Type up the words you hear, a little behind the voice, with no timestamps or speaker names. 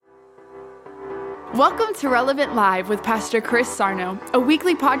Welcome to Relevant Live with Pastor Chris Sarno, a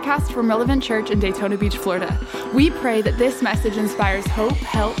weekly podcast from Relevant Church in Daytona Beach, Florida. We pray that this message inspires hope,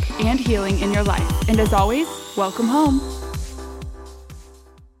 help, and healing in your life. And as always, welcome home.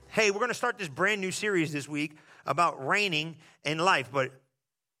 Hey, we're going to start this brand new series this week about reigning in life, but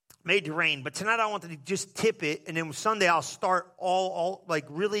made to reign. But tonight I wanted to just tip it, and then Sunday I'll start all like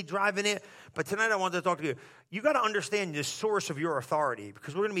really driving it. But tonight I wanted to talk to you. You got to understand the source of your authority,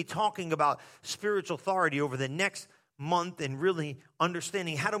 because we're going to be talking about spiritual authority over the next month and really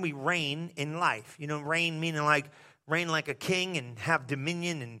understanding how do we reign in life. You know, reign meaning like reign like a king and have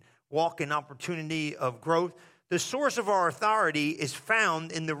dominion and walk in opportunity of growth. The source of our authority is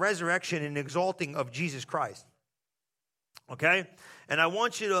found in the resurrection and exalting of Jesus Christ. Okay? And I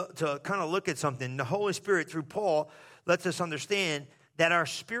want you to kind of look at something. The Holy Spirit, through Paul, lets us understand that our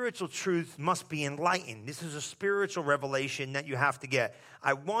spiritual truth must be enlightened. This is a spiritual revelation that you have to get.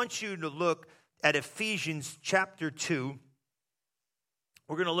 I want you to look at Ephesians chapter 2.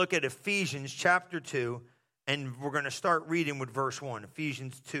 We're going to look at Ephesians chapter 2, and we're going to start reading with verse 1.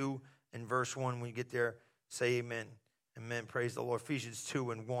 Ephesians 2 and verse 1. When you get there, say amen. Amen. Praise the Lord. Ephesians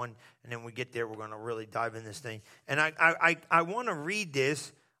 2 and 1. And then when we get there, we're going to really dive in this thing. And I want to read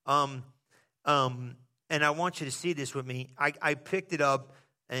this. And I want you to see this with me. I picked it up,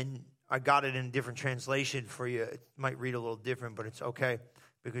 and I got it in a different translation for you. It might read a little different, but it's okay,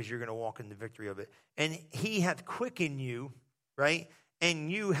 because you're going to walk in the victory of it. And he hath quickened you, right?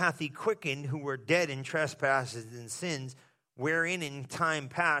 And you hath he quickened who were dead in trespasses and sins, wherein in time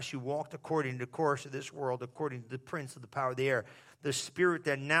past you walked according to the course of this world, according to the prince of the power of the air, the spirit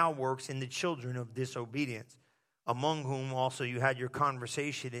that now works in the children of disobedience, among whom also you had your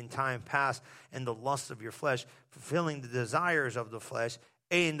conversation in time past in the lusts of your flesh, fulfilling the desires of the flesh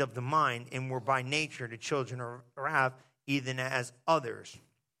and of the mind, and were by nature the children of wrath, even as others.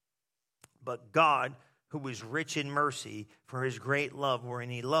 But God, who was rich in mercy, for his great love wherein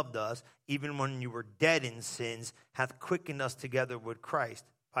he loved us, even when you were dead in sins, hath quickened us together with Christ.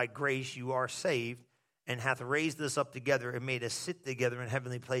 By grace you are saved, and hath raised us up together and made us sit together in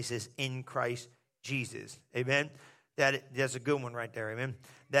heavenly places in Christ Jesus. Amen. That's a good one right there. Amen.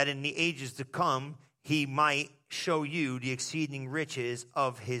 That in the ages to come, he might show you the exceeding riches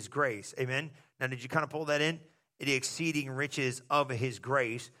of his grace. Amen. Now, did you kind of pull that in? The exceeding riches of his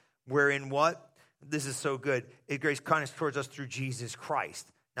grace, wherein what? This is so good. His grace kindness towards us through Jesus Christ.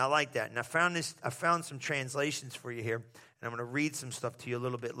 Now, I like that. And I found some translations for you here, and I'm going to read some stuff to you a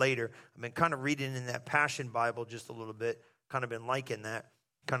little bit later. I've been kind of reading in that Passion Bible just a little bit, kind of been liking that.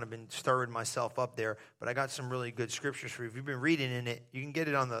 Kind of been stirring myself up there, but I got some really good scriptures for you. If you've been reading in it, you can get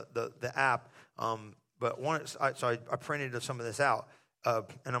it on the app. But I printed some of this out,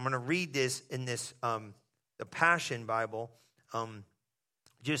 and I'm going to read this in this the Passion Bible,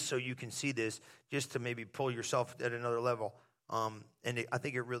 just so you can see this, just to maybe pull yourself at another level. I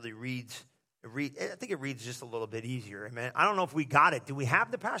think it really reads. I think it reads just a little bit easier. Amen. I don't know if we got it. Do we have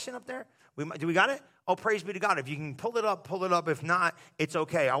the Passion up there? Do we got it? Oh, praise be to God. If you can pull it up, pull it up. If not, it's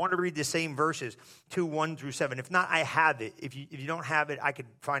okay. I want to read the same verses, 2, 1 through 7. If not, I have it. If you don't have it, I could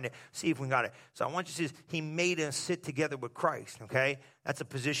find it, see if we got it. So I want you to see, he made us sit together with Christ, okay? That's a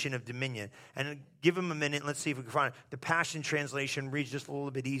position of dominion. And give him a minute. Let's see if we can find it. The Passion Translation reads just a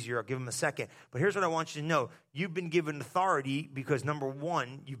little bit easier. I'll give him a second. But here's what I want you to know. You've been given authority because, number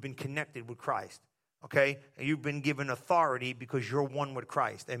one, you've been connected with Christ, okay? You've been given authority because you're one with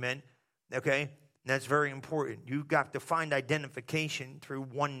Christ, amen? Okay? And that's very important. You've got to find identification through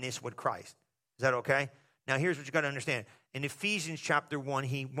oneness with Christ. Is that okay? Now, here's what you got to understand. In Ephesians chapter 1,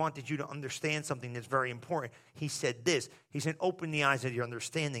 he wanted you to understand something that's very important. He said this. He said, open the eyes of your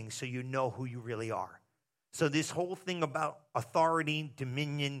understanding so you know who you really are. So this whole thing about authority,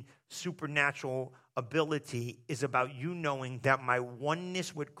 dominion, supernatural ability is about you knowing that my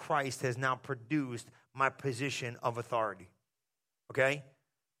oneness with Christ has now produced my position of authority. Okay?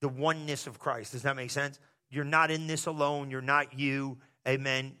 The oneness of Christ. Does that make sense? You're not in this alone. You're not you.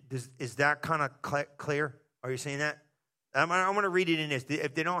 Amen. Is that kind of clear? Are you saying that? I'm going to read it in this.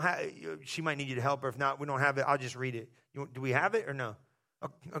 If they don't have, she might need you to help her. If not, we don't have it. I'll just read it. Do we have it or no?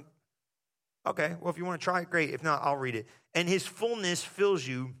 Okay. Well, if you want to try it, great. If not, I'll read it. And his fullness fills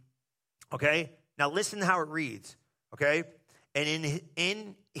you. Okay. Now listen to how it reads. Okay. And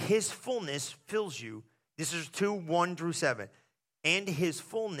in his fullness fills you. This is 2, 1 through 7. And his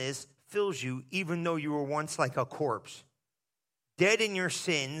fullness fills you, even though you were once like a corpse, dead in your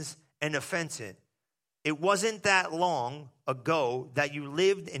sins and offenses. It wasn't that long ago that you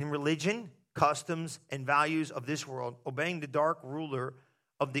lived in religion, customs, and values of this world, obeying the dark ruler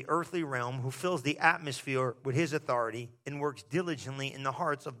of the earthly realm, who fills the atmosphere with his authority and works diligently in the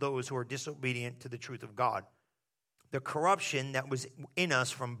hearts of those who are disobedient to the truth of God. The corruption that was in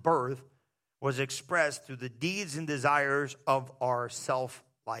us from birth was expressed through the deeds and desires of our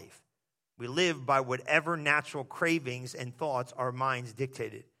self-life. We live by whatever natural cravings and thoughts our minds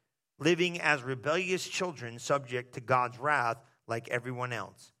dictated, living as rebellious children subject to God's wrath like everyone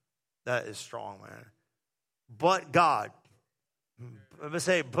else. That is strong, man. But God. Let me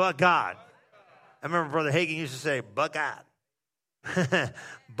say, but God. I remember Brother Hagin used to say, but God.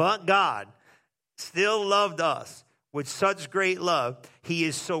 But God still loved us with such great love. He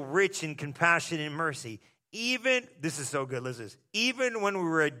is so rich in compassion and mercy. Even, this is so good, listen, even when we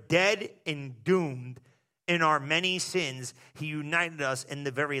were dead and doomed in our many sins, he united us in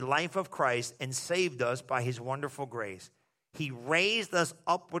the very life of Christ and saved us by his wonderful grace. He raised us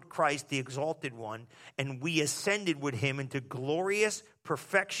up with Christ, the exalted one, and we ascended with him into glorious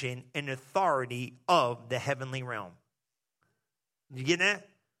perfection and authority of the heavenly realm. You get that?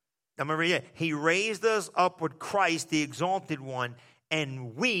 I'm going to read it. He raised us up with Christ, the exalted one,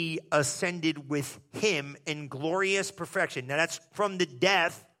 and we ascended with him in glorious perfection. Now that's from the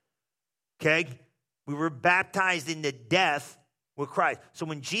death, okay? We were baptized into death with Christ. So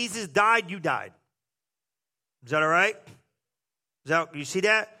when Jesus died, you died. Is that all right? You see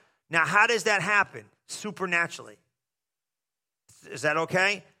that? Now, how does that happen? Supernaturally. Is that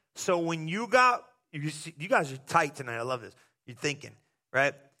okay? So when you guys are tight tonight. I love this. You're thinking,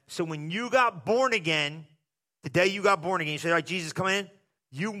 right? So when you got born again, the day you got born again, you said, all right, Jesus, come in.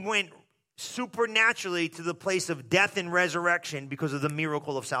 You went supernaturally to the place of death and resurrection because of the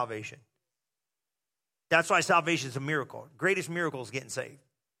miracle of salvation. That's why salvation is a miracle. Greatest miracle is getting saved.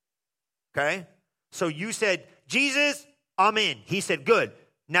 Okay? So you said, Jesus, I'm in. He said, good.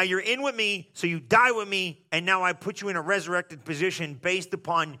 Now you're in with me, so you die with me, and now I put you in a resurrected position based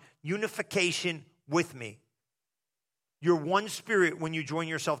upon unification with me. You're one spirit when you join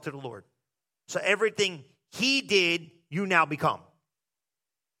yourself to the Lord. So everything he did, you now become.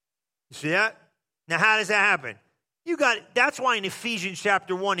 You see that? Now how does that happen? That's why in Ephesians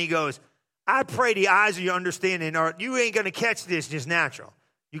chapter 1 he goes, I pray the eyes of your understanding you ain't going to catch this just natural.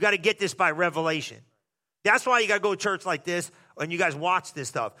 You got to get this by revelation. That's why you got to go to church like this and you guys watch this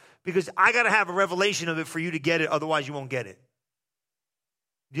stuff. Because I got to have a revelation of it for you to get it. Otherwise, you won't get it.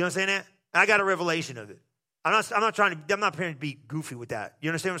 Do you understand that? I got a revelation of it. I'm not trying to be goofy with that. You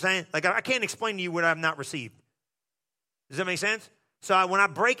understand what I'm saying? Like, I can't explain to you what I've not received. Does that make sense? So when I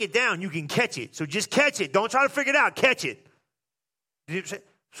break it down, you can catch it. So just catch it. Don't try to figure it out. Catch it.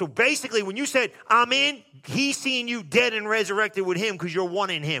 So basically, when you said, I'm in, he's seeing you dead and resurrected with him because you're one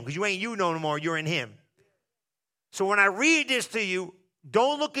in him. Because you ain't you no more, you're in him. So when I read this to you,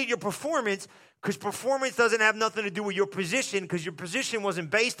 don't look at your performance, because performance doesn't have nothing to do with your position, because your position wasn't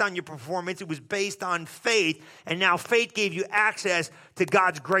based on your performance. It was based on faith, and now faith gave you access to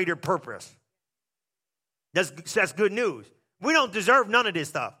God's greater purpose. That's good news. We don't deserve none of this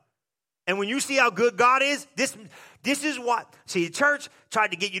stuff. And when you see how good God is, this is what, see, the church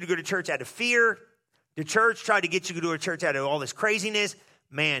tried to get you to go to church out of fear. The church tried to get you to go to church out of all this craziness.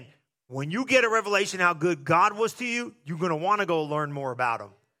 Man, when you get a revelation how good God was to you, you're going to want to go learn more about him.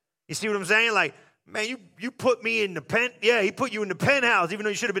 You see what I'm saying? Like, man, you put me in the pen. Yeah, he put you in the penthouse, even though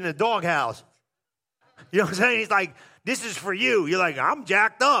you should have been in the doghouse. You know what I'm saying? He's like, this is for you. You're like, I'm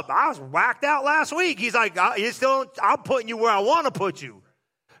jacked up. I was whacked out last week. He's like, I'm putting you where I want to put you.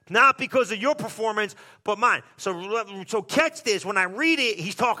 Not because of your performance, but mine. So catch this. When I read it,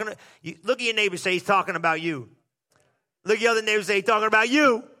 he's talking. Look at your neighbor, say he's talking about you. Look at your other neighbor, say he's talking about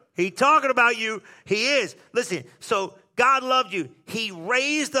you. He's talking about you. He is. Listen, so God loved you. He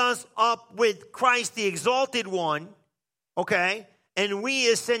raised us up with Christ, the exalted one, okay? And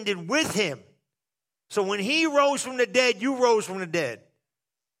we ascended with him. So when he rose from the dead, you rose from the dead.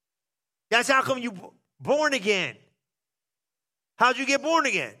 That's how come you born again. How'd you get born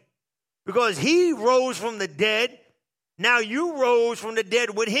again? Because he rose from the dead. Now you rose from the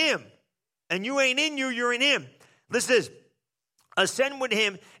dead with him. And you ain't in you, you're in him. Listen to this. Ascend with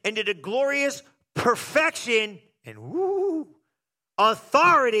him into the glorious perfection and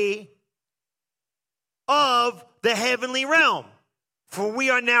authority of the heavenly realm. For we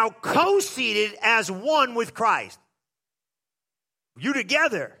are now co-seated as one with Christ. You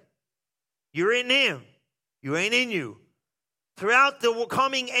together. You're in him. You ain't in you. Throughout the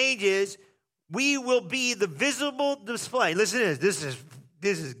coming ages, we will be the visible display. Listen to this.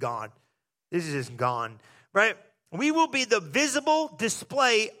 This is gone. This is gone. Right? We will be the visible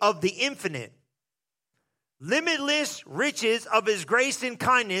display of the infinite, limitless riches of his grace and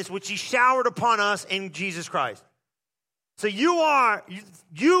kindness, which he showered upon us in Jesus Christ. So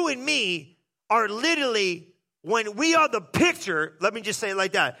you and me are literally, when we are the picture, let me just say it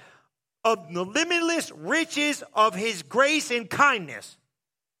like that, of the limitless riches of his grace and kindness.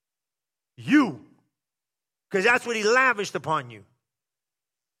 You. Because that's what he lavished upon you.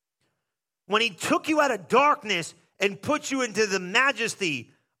 When he took you out of darkness and put you into the majesty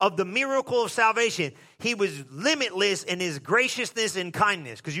of the miracle of salvation, he was limitless in his graciousness and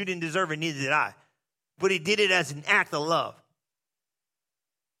kindness, because you didn't deserve it, neither did I. But he did it as an act of love.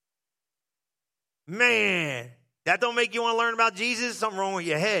 Man, that don't make you want to learn about Jesus? Something wrong with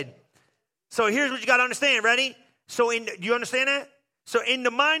your head. So here's what you got to understand. Ready? Do you understand that? So in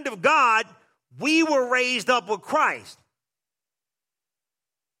the mind of God, we were raised up with Christ.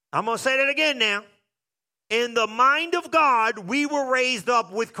 I'm going to say that again now. In the mind of God, we were raised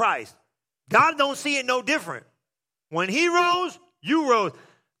up with Christ. God don't see it no different. When he rose, you rose.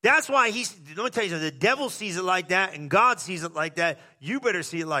 That's why let me tell you something, the devil sees it like that and God sees it like that. You better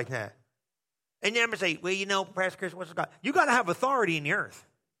see it like that. And you never say, well, Pastor Chris, what's God? You got to have authority in the earth.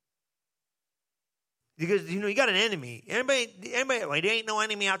 Because, you got an enemy. Anybody, there ain't no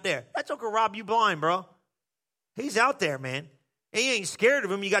enemy out there. That's okay, rob you blind, bro. He's out there, man. And you ain't scared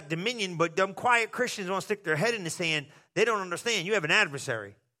of him. You got dominion, but them quiet Christians want to stick their head in the sand. They don't understand. You have an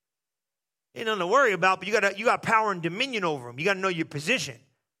adversary. Ain't nothing to worry about, but you got power and dominion over him. You got to know your position.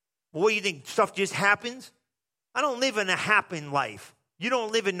 Well, what do you think? Stuff just happens? I don't live in a happen life. You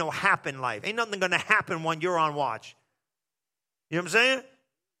don't live in no happen life. Ain't nothing going to happen when you're on watch. You know what I'm saying?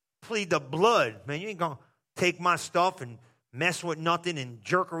 Plead the blood, man. You ain't going to take my stuff and mess with nothing and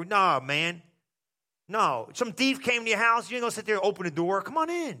jerk around. Nah, man. No. Some thief came to your house. You ain't going to sit there and open the door. Come on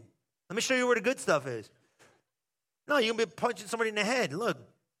in. Let me show you where the good stuff is. No, you're going to be punching somebody in the head. Look.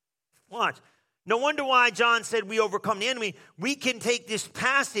 Watch. No wonder why John said we overcome the enemy. We can take this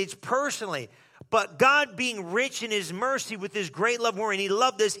passage personally. But God, being rich in his mercy with his great love, wherein he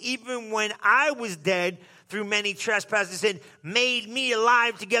loved us even when I was dead through many trespasses, and made me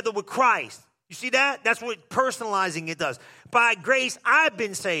alive together with Christ. You see that? That's what personalizing it does. By grace, I've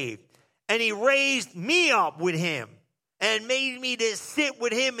been saved. And he raised me up with him and made me to sit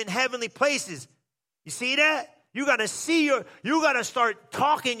with him in heavenly places. You see that? You got to start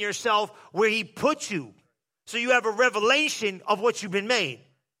talking yourself where he put you. So you have a revelation of what you've been made.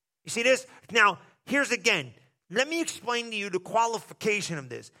 You see this? Now, here's again. Let me explain to you the qualification of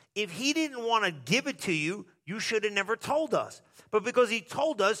this. If he didn't want to give it to you, you should have never told us. But because he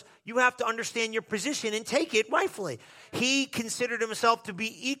told us, you have to understand your position and take it rightfully. He considered himself to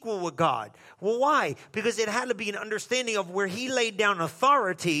be equal with God. Well, why? Because it had to be an understanding of where he laid down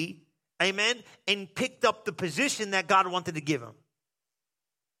authority, amen, and picked up the position that God wanted to give him.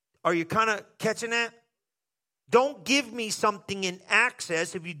 Are you kind of catching that? Don't give me something in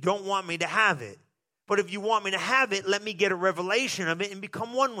access if you don't want me to have it. But if you want me to have it, let me get a revelation of it and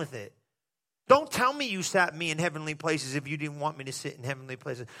become one with it. Don't tell me you sat me in heavenly places if you didn't want me to sit in heavenly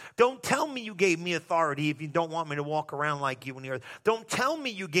places. Don't tell me you gave me authority if you don't want me to walk around like you in the earth. Don't tell me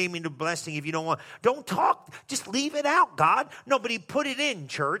you gave me the blessing if you don't want. Don't talk. Just leave it out, God. No, but he put it in,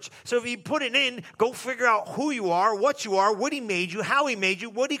 church. So if he put it in, go figure out who you are, what he made you, how he made you,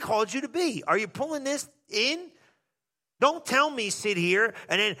 what he called you to be. Are you pulling this in? Don't tell me sit here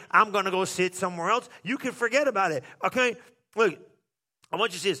and then I'm going to go sit somewhere else. You can forget about it. Okay? Look, I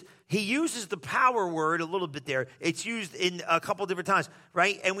want you to see this. He uses the power word a little bit there. It's used in a couple different times,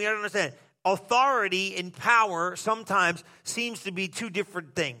 right? And we understand authority and power sometimes seems to be two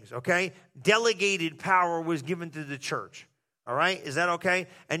different things, okay? Delegated power was given to the church. All right? Is that okay?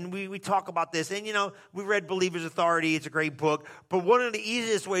 And we talk about this. And, we read Believer's Authority. It's a great book. But one of the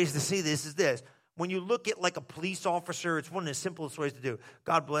easiest ways to see this is this. When you look at like a police officer, it's one of the simplest ways to do.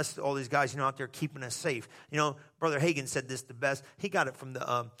 God bless all these guys, out there keeping us safe. Brother Hagin said this the best. He got it from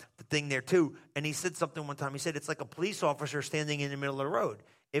the thing there too. And he said something one time. He said, it's like a police officer standing in the middle of the road.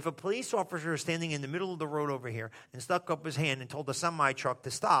 If a police officer is standing in the middle of the road over here and stuck up his hand and told the semi-truck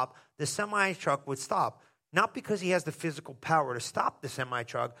to stop, the semi-truck would stop. Not because he has the physical power to stop the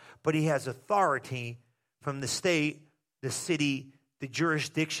semi-truck, but he has authority from the state, the city, the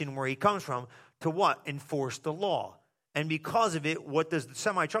jurisdiction where he comes from, to what? Enforce the law. And because of it, what does the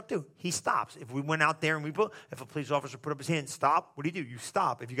semi-truck do? He stops. If we went out there and if a police officer put up his hand, stop, what do? You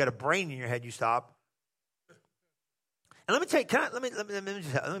stop. If you got a brain in your head, you stop. And let me tell you,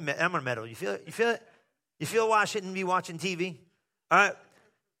 I'm going to meddle. You feel it? You feel it? You feel why I shouldn't be watching TV? All right.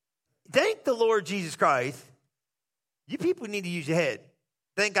 Thank the Lord Jesus Christ. You people need to use your head.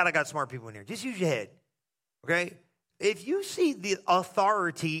 Thank God I got smart people in here. Just use your head. Okay? If you see the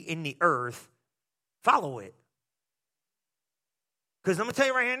authority in the earth, follow it. Because I'm going to tell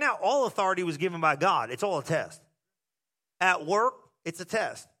you right here now, all authority was given by God. It's all a test. At work, it's a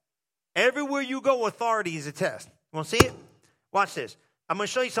test. Everywhere you go, authority is a test. You want to see it? Watch this. I'm going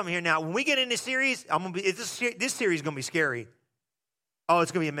to show you something here now. When we get in this series, this series is going to be scary. Oh,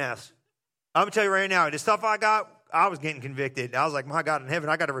 it's going to be a mess. I'm going to tell you right now, the stuff I got, I was getting convicted. I was like, my God in heaven,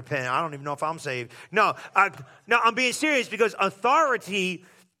 I got to repent. I don't even know if I'm saved. No, I'm being serious because authority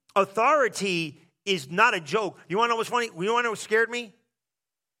is not a joke. You want to know what's funny? You want to know what scared me?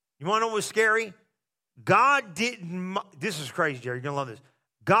 You want to know what's scary? God didn't, this is crazy, Jerry. You're going to love this.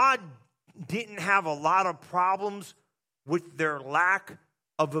 God didn't have a lot of problems with their lack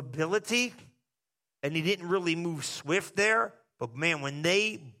of ability, and he didn't really move swift there. But man, when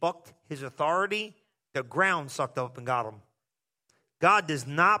they bucked his authority, the ground sucked up and got them. God does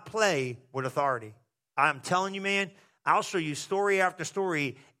not play with authority. I'm telling you, man, I'll show you story after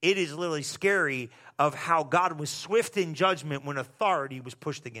story. It is literally scary of how God was swift in judgment when authority was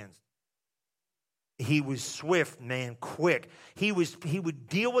pushed against. He was swift, man, quick. He would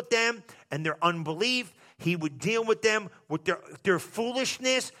deal with them and their unbelief. He would deal with them with their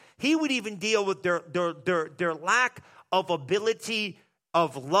foolishness. He would even deal with their lack of ability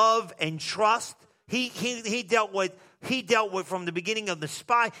of love and trust. He dealt with from the beginning of the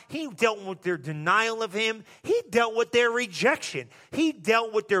spy. He dealt with their denial of him. He dealt with their rejection. He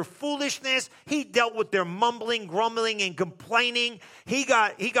dealt with their foolishness. He dealt with their mumbling, grumbling, and complaining. He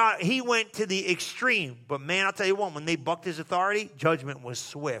went to the extreme. But man, I'll tell you what, when they bucked his authority, judgment was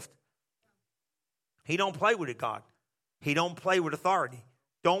swift. He don't play with it, God. He don't play with authority.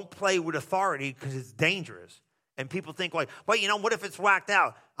 Don't play with authority because it's dangerous. And people think like, well, what if it's whacked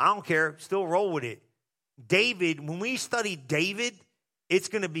out? I don't care. Still roll with it. David, when we study David, it's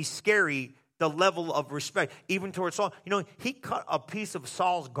going to be scary, the level of respect, even towards Saul. He cut a piece of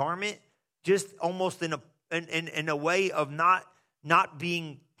Saul's garment just almost in a way of not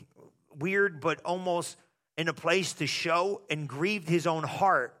being weird, but almost in a place to show, and grieved his own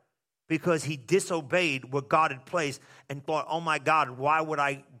heart because he disobeyed what God had placed and thought, oh my God, why would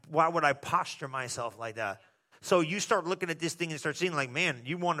I posture myself like that? So you start looking at this thing and start seeing like, man,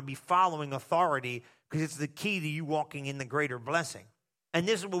 you want to be following authority because it's the key to you walking in the greater blessing. And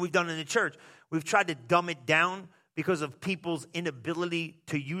this is what we've done in the church. We've tried to dumb it down because of people's inability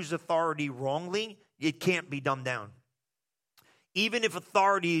to use authority wrongly. It can't be dumbed down. Even if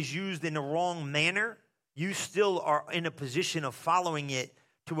authority is used in the wrong manner, you still are in a position of following it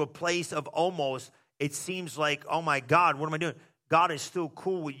to a place of almost, it seems like, oh my God, what am I doing? God is still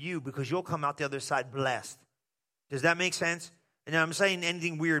cool with you because you'll come out the other side blessed. Does that make sense? And I'm saying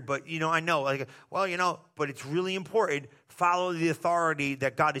anything weird, but, I know. But it's really important. Follow the authority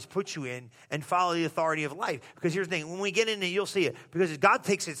that God has put you in and follow the authority of life. Because here's the thing. When we get in it, you'll see it. Because God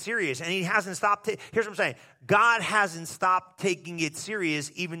takes it serious, and he hasn't stopped. Here's what I'm saying. God hasn't stopped taking it serious,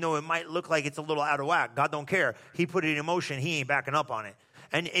 even though it might look like it's a little out of whack. God don't care. He put it in motion. He ain't backing up on it.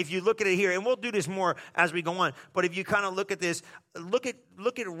 And if you look at it here, and we'll do this more as we go on, but if you kind of look at this, look at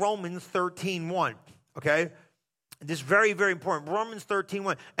Romans 13:1, okay? This is very, very important. Romans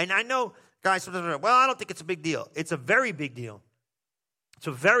 13:1. And I know, guys, sometimes are like, well, I don't think it's a big deal. It's a very big deal. It's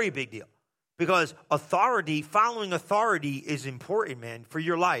a very big deal. Because following authority is important, man, for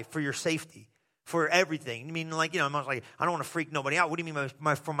your life, for your safety, for everything. I mean, I'm like, I don't want to freak nobody out. What do you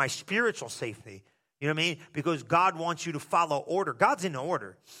mean for my spiritual safety? You know what I mean? Because God wants you to follow order. God's in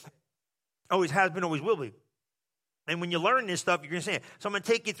order. Always has been, always will be. And when you learn this stuff, you're going to say it. So I'm going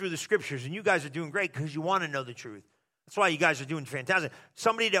to take you through the scriptures, and you guys are doing great because you want to know the truth. That's why you guys are doing fantastic.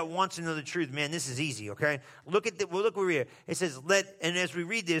 Somebody that wants to know the truth, man, this is easy, okay? Look where we are. It says, and as we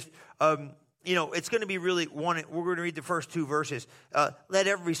read this, it's going to be really, we're going to read the first two verses. Let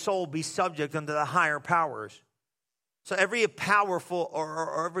every soul be subject unto the higher powers. So every powerful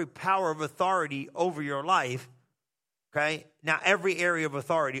or every power of authority over your life, okay? Now, every area of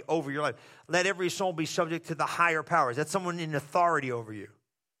authority over your life. Let every soul be subject to the higher powers. That's someone in authority over you.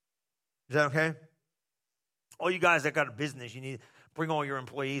 Is that okay? All you guys that got a business, you need to bring all your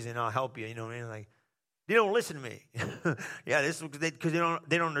employees and I'll help you. You know what I mean? Like, they don't listen to me. Yeah, this is because they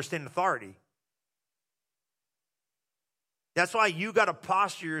don't understand authority. That's why you got to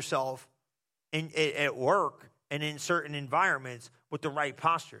posture yourself at work and in certain environments with the right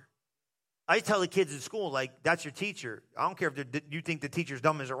posture. I tell the kids at school, like, that's your teacher. I don't care if you think the teacher's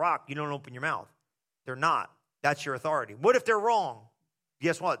dumb as a rock. You don't open your mouth. They're not. That's your authority. What if they're wrong?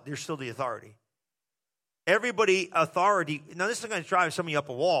 Guess what? They're still the authority. Everybody authority. Now, this is going to drive some of you up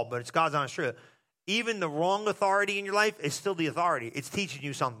a wall, but it's God's honest truth. Even the wrong authority in your life is still the authority. It's teaching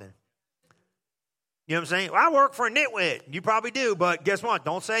you something. You know what I'm saying? Well, I work for a nitwit. You probably do, but guess what?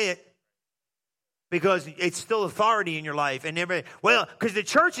 Don't say it. Because it's still authority in your life. And everybody, well, because the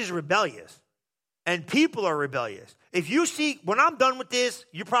church is rebellious. And people are rebellious. If you see, when I'm done with this,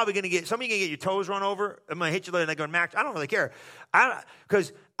 you're probably going to get, some of you going to get your toes run over. I'm going to hit you later and go, Max, I don't really care.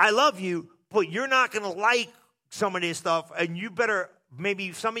 Because I love you, but you're not going to like some of this stuff. And you better,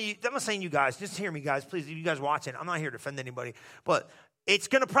 maybe some of you, I'm not saying you guys, just hear me guys, please, you guys watching. I'm not here to offend anybody. But it's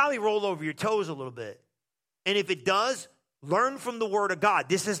going to probably roll over your toes a little bit. And if it does, learn from the word of God.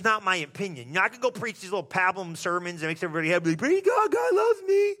 This is not my opinion. You're not going to go preach these little pablum sermons that makes everybody happy. Praise God, God loves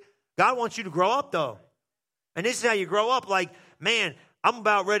me. God wants you to grow up, though. And this is how you grow up. Like, man, I'm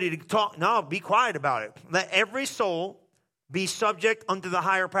about ready to talk. No, be quiet about it. Let every soul be subject unto the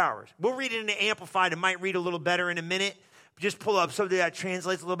higher powers. We'll read it in the Amplified. It might read a little better in a minute. Just pull up something that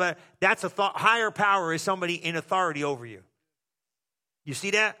translates a little better. That's a higher power is somebody in authority over you. You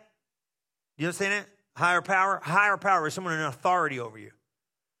see that? You understand that? Higher power? Higher power is someone in authority over you.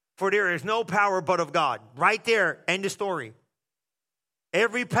 For there is no power but of God. Right there, end of story.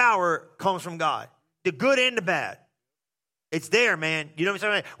 Every power comes from God. The good and the bad. It's there, man. You know what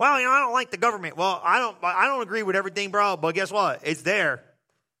I'm saying? Well, I don't like the government. Well, I don't agree with everything, bro. But guess what? It's there.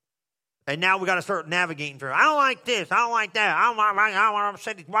 And now we got to start navigating through. I don't like this. I don't like that. I don't want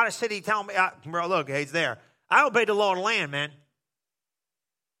city. Why the city tell me? Bro, look, hey, it's there. I obey the law of the land, man.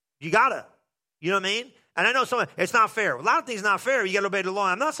 You got to. You know what I mean? And I know it's not fair. A lot of things not fair. You got to obey the law.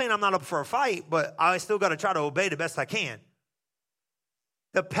 I'm not saying I'm not up for a fight, but I still got to try to obey the best I can.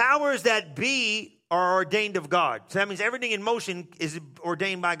 The powers that be are ordained of God. So that means everything in motion is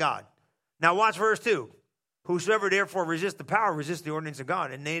ordained by God. Now watch verse 2. Whosoever therefore resists the power, resists the ordinance of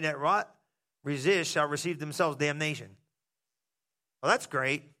God. And they that what? Resist shall receive themselves damnation. Well, that's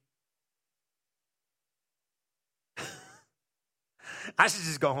great. I should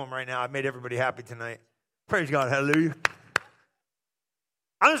just go home right now. I've made everybody happy tonight. Praise God. Hallelujah.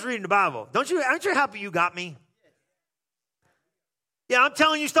 I'm just reading the Bible. Aren't you happy you got me? Yeah, I'm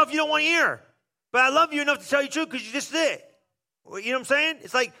telling you stuff you don't want to hear. But I love you enough to tell you the truth because you just did. You know what I'm saying?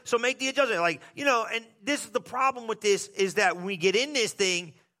 It's like, so make the adjustment. Like, and this is the problem with this is that when we get in this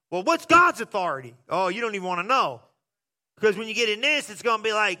thing, well, what's God's authority? Oh, you don't even want to know. Because when you get in this, it's going to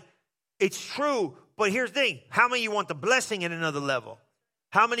be like, it's true. But here's the thing. How many of you want the blessing at another level?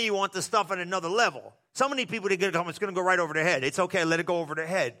 How many of you want the stuff at another level? So many people that get to come, it's going to go right over their head. It's okay, let it go over their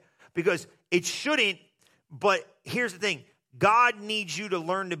head. Because it shouldn't, but here's the thing. God needs you to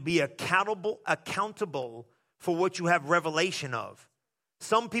learn to be accountable for what you have revelation of.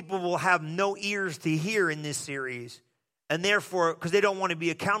 Some people will have no ears to hear in this series, and therefore, because they don't want to be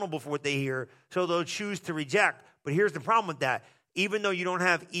accountable for what they hear, so they'll choose to reject. But here's the problem with that. Even though you don't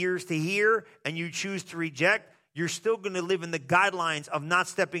have ears to hear and you choose to reject, you're still going to live in the guidelines of not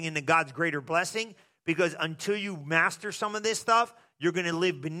stepping into God's greater blessing, because until you master some of this stuff, you're going to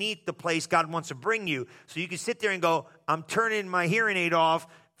live beneath the place God wants to bring you. So you can sit there and go, I'm turning my hearing aid off,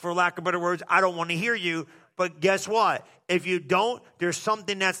 for lack of better words. I don't want to hear you. But guess what? If you don't, there's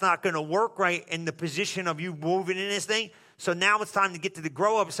something that's not going to work right in the position of you moving in this thing. So now it's time to get to the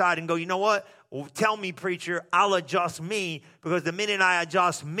grow-up side and go, you know what? Well, tell me, preacher, I'll adjust me. Because the minute I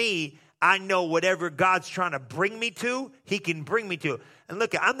adjust me, I know whatever God's trying to bring me to, he can bring me to. And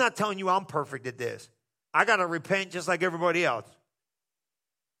look, I'm not telling you I'm perfect at this. I got to repent just like everybody else.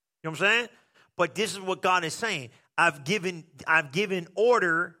 You know what I'm saying? But this is what God is saying. I've given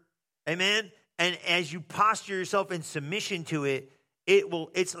order, amen? And as you posture yourself in submission to it,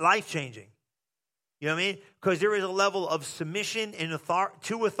 it's life-changing. You know what I mean? Because there is a level of submission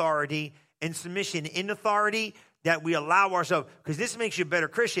to authority and submission in authority that we allow ourselves. Because this makes you a better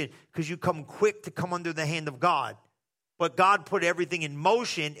Christian because you come quick to come under the hand of God. But God put everything in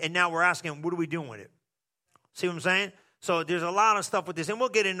motion, and now we're asking, what are we doing with it? See what I'm saying? So there's a lot of stuff with this, and we'll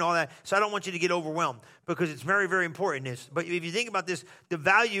get into all that. So I don't want you to get overwhelmed because it's very, very important. But if you think about this, the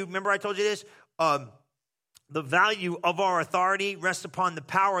value, remember I told you this? The value of our authority rests upon the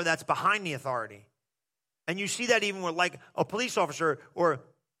power that's behind the authority. And you see that even with like a police officer or,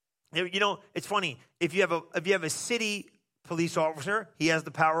 it's funny. If you have a city police officer, he has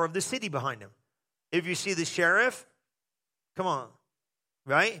the power of the city behind him. If you see the sheriff, come on,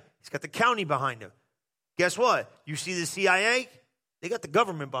 right? He's got the county behind him. Guess what? You see the CIA, they got the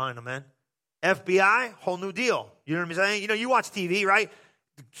government behind them, man. FBI, whole new deal. You know what I'm saying? You watch TV, right?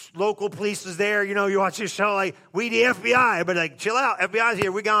 The local police is there. You watch this show like, we the FBI. But like, chill out. FBI's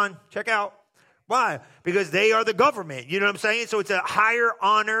here. We gone. Check out. Why? Because they are the government. You know what I'm saying? So it's a higher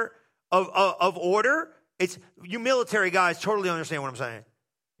honor of order. It's you military guys totally understand what I'm saying.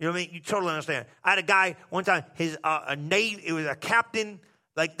 You know what I mean? You totally understand. I had a guy one time, it was a captain,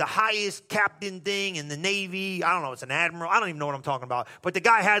 like the highest captain thing in the Navy. I don't know, it's an admiral. I don't even know what I'm talking about. But the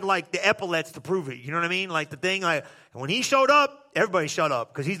guy had like the epaulets to prove it. You know what I mean? Like the thing, like, and when he showed up, everybody shut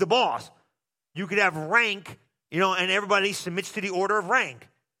up because he's the boss. You could have rank, and everybody submits to the order of rank.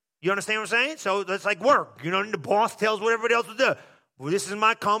 You understand what I'm saying? So that's like work. And the boss tells what everybody else will do. Well, this is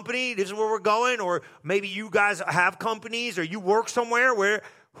my company. This is where we're going. Or maybe you guys have companies or you work somewhere where,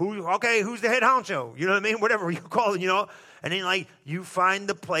 who's the head honcho? You know what I mean? Whatever you call it, And then, you find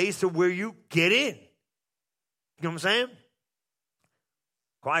the place where you get in. You know what I'm saying?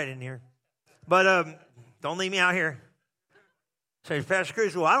 Quiet in here. But don't leave me out here. Say, Pastor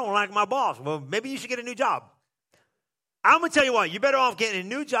Chris, well, I don't like my boss. Well, maybe you should get a new job. I'm going to tell you what, you're better off getting a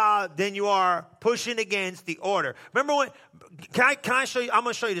new job than you are pushing against the order. Remember when, can I show you, I'm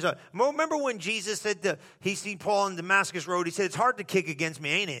going to show you this. Remember when Jesus said he seen Paul on Damascus Road, he said, it's hard to kick against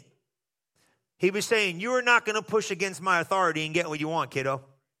me, ain't it? He was saying, you are not going to push against my authority and get what you want, kiddo.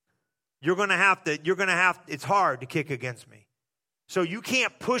 You're going to have, it's hard to kick against me. So you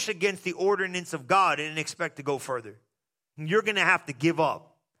can't push against the ordinance of God and expect to go further. You're going to have to give up.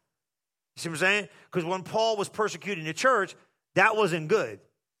 You see what I'm saying? Because when Paul was persecuting the church, that wasn't good.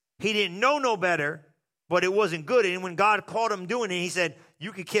 He didn't know no better, but it wasn't good. And when God caught him doing it, he said,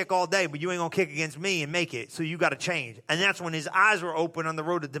 you can kick all day, but you ain't going to kick against me and make it. So you got to change. And that's when his eyes were open on the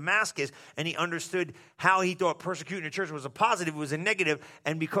road to Damascus, and he understood how he thought persecuting the church was a positive, it was a negative.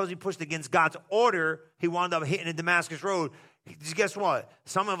 And because he pushed against God's order, he wound up hitting the Damascus Road. Just guess what?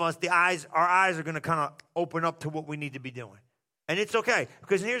 Some of us, our eyes are going to kind of open up to what we need to be doing. And it's okay.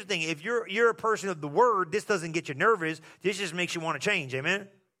 Because here's the thing. If you're a person of the word, this doesn't get you nervous. This just makes you want to change. Amen?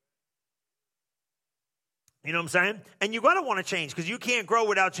 You know what I'm saying? And you got to want to change because you can't grow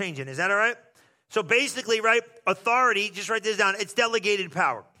without changing. Is that all right? So basically, right, authority, just write this down. It's delegated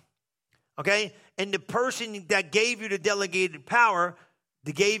power. Okay? And the person that gave you the delegated power,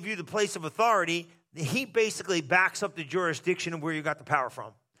 that gave you the place of authority, he basically backs up the jurisdiction of where you got the power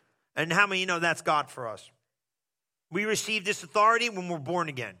from. And how many know that's God for us? We receive this authority when we're born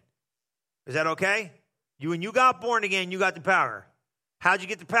again. Is that okay? When you got born again, you got the power. How'd you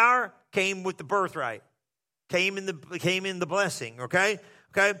get the power? Came with the birthright. Came in the blessing, okay?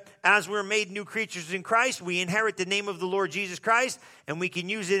 Okay? As we're made new creatures in Christ, we inherit the name of the Lord Jesus Christ, and we can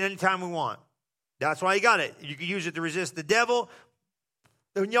use it anytime we want. That's why you got it. You can use it to resist the devil.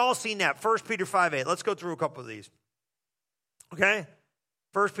 And y'all seen that. 1 Peter 5:8. Let's go through a couple of these. Okay?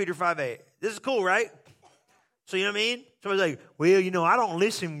 1 Peter 5:8. This is cool, right? So you know what I mean? Somebody's like, well, I don't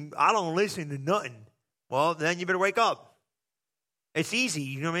listen to nothing. Well, then you better wake up. It's easy.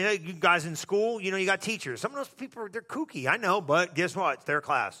 You know what I mean? You guys in school, you got teachers. Some of those people, they're kooky. I know, but guess what? It's their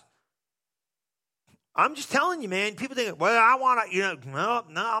class. I'm just telling you, man. People think, well, I want to, no,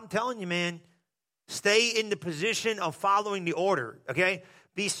 I'm telling you, man. Stay in the position of following the order, okay?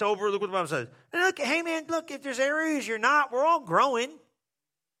 Be sober. Look what the Bible says. And look, hey, man, look, if there's areas you're not, we're all growing.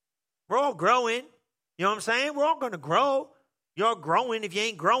 We're all growing. You know what I'm saying? We're all going to grow. You're growing. If you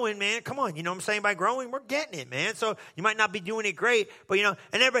ain't growing, man, come on. You know what I'm saying? By growing, we're getting it, man. So you might not be doing it great, but, and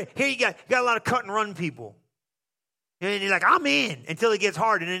everybody, here you got a lot of cut and run people. And you're like, I'm in until it gets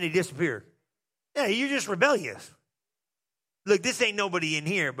hard, and then they disappear. Yeah, you're just rebellious. Look, this ain't nobody in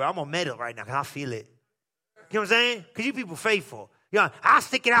here, but I'm going to meddle right now because I feel it. You know what I'm saying? Because you people faithful. I'll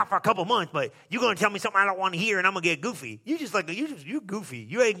stick it out for a couple months, but you're going to tell me something I don't want to hear, and I'm going to get goofy. You goofy.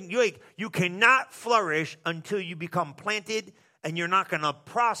 You cannot flourish until you become planted, and you're not going to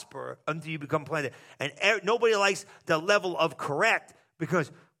prosper until you become planted. And nobody likes the level of correct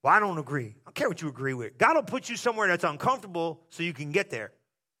because, well, I don't agree. I don't care what you agree with. God will put you somewhere that's uncomfortable so you can get there.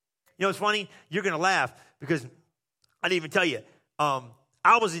 You know what's funny? You're going to laugh because I didn't even tell you.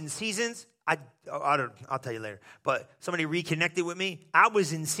 I was in seasons. I'll tell you later. But somebody reconnected with me. I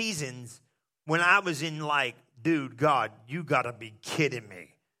was in seasons when I was in dude, God, you got to be kidding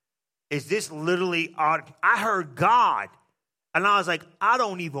me. Is this literally odd? I heard God. And I was like, I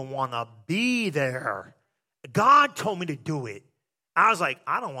don't even want to be there. God told me to do it. I was like,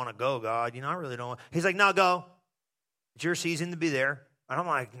 I don't want to go, God. I really don't. He's like, no, go. It's your season to be there. And I'm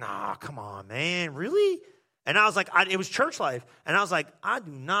like, nah, come on, man. Really? And I was like, it was church life. And I was like, I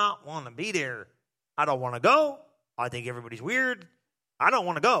do not want to be there. I don't want to go. I think everybody's weird. I don't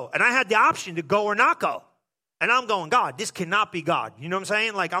want to go. And I had the option to go or not go. And I'm going, God, this cannot be God. You know what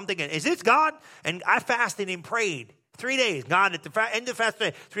I'm saying? I'm thinking, is this God? And I fasted and prayed 3 days. God, at the end of the fast,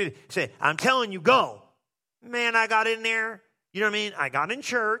 3 days, said, I'm telling you, go. Man, I got in there. You know what I mean? I got in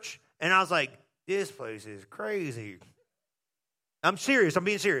church. And I was like, this place is crazy. I'm serious. I'm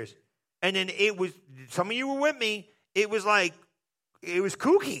being serious. And then it was, some of you were with me, it was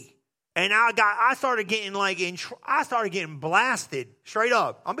kooky. And I started getting blasted straight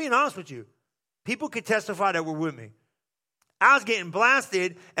up. I'm being honest with you. People could testify that were with me. I was getting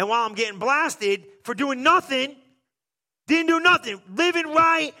blasted, and while I'm getting blasted for doing nothing, didn't do nothing, living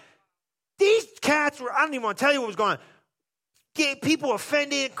right, These cats were, I don't even want to tell you what was going on. Get people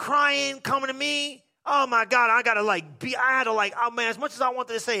offended, crying, coming to me. Oh my God, I had to oh man, as much as I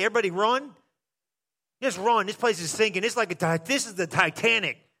wanted to say, everybody run. Just run. This place is sinking. It's like this is the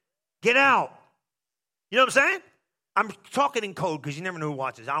Titanic. Get out. You know what I'm saying? I'm talking in code because you never know who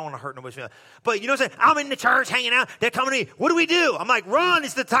watches. I don't want to hurt nobody's feelings. But you know what I'm saying? I'm in the church hanging out. They're coming to me. What do we do? I'm like, run.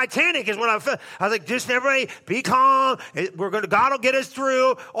 It's the Titanic is what I feel. I was like, just everybody be calm. God will get us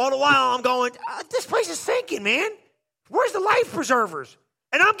through. All the while I'm going, this place is sinking, man. Where's the life preservers?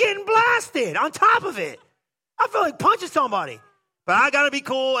 And I'm getting blasted on top of it. I feel like punching somebody. But I got to be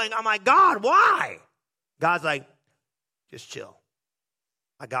cool. And I'm like, God, why? God's like, just chill.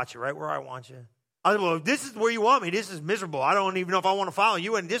 I got you right where I want you. I said, well, this is where you want me. This is miserable. I don't even know if I want to follow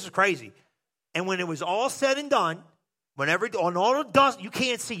you. And this is crazy. And when it was all said and done, on all the dust, you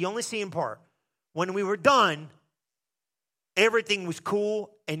can't see. You only see in part. When we were done, everything was cool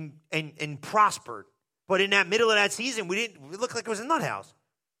and prospered. But in that middle of that season, it looked like it was a nut house.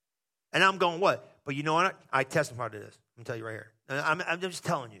 And I'm going, what? But you know what? I testified to this. I'm going to tell you right here. I'm just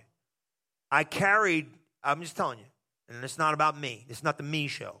telling you. I'm just telling you. And it's not about me. It's not the me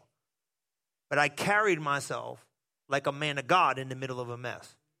show. But I carried myself like a man of God in the middle of a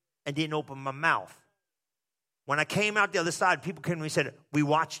mess and didn't open my mouth. When I came out the other side, people came to me and said, we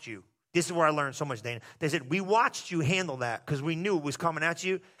watched you. This is where I learned so much, Dana. They said, we watched you handle that because we knew it was coming at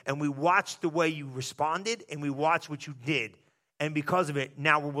you, and we watched the way you responded, and we watched what you did. And because of it,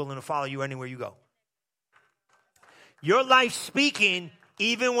 now we're willing to follow you anywhere you go. Your life's speaking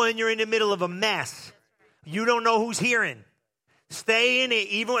even when you're in the middle of a mess. You don't know who's hearing. Stay in it.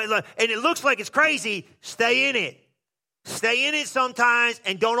 And it looks like it's crazy. Stay in it. Stay in it sometimes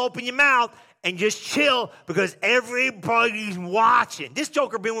and don't open your mouth and just chill because everybody's watching. This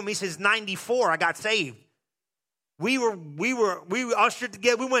joker been with me since 94. I got saved. We were ushered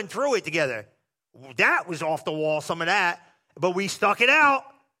together. We went through it together. That was off the wall, some of that. But we stuck it out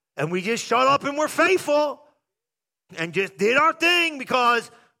and we just shut up and we're faithful and just did our thing because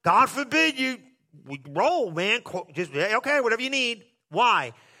God forbid we roll, man. Just, okay, whatever you need.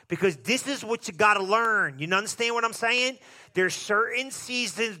 Why? Because this is what you got to learn. You understand what I'm saying? There's certain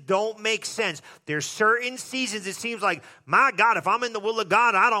seasons don't make sense. There's certain seasons it seems like, my God, if I'm in the will of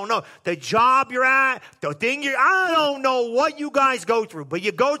God, I don't know. The job you're at, I don't know what you guys go through, but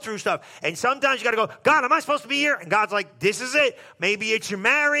you go through stuff. And sometimes you got to go, God, am I supposed to be here? And God's like, this is it. Maybe it's your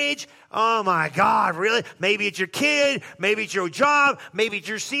marriage. Oh, my God, really? Maybe it's your kid. Maybe it's your job. Maybe it's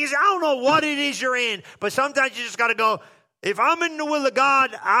your season. I don't know what it is you're in, but sometimes you just got to go, if I'm in the will of God,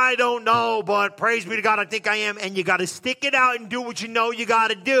 I don't know, but praise be to God, I think I am. And you got to stick it out and do what you know you got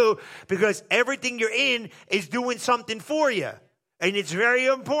to do because everything you're in is doing something for you. And it's very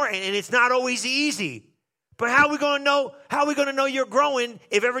important, and it's not always easy. But how are we going to know? How are we going to know you're growing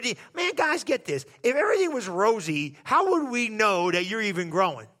if everything, man, guys, get this. If everything was rosy, how would we know that you're even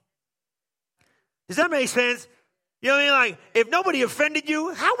growing? Does that make sense? You know what I mean? Like, if nobody offended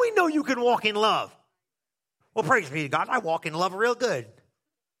you, how we know you can walk in love? Well, praise be to God, I walk in love real good.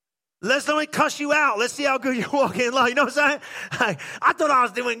 Let's only cuss you out. Let's see how good you walk in love. You know what I'm saying? I thought I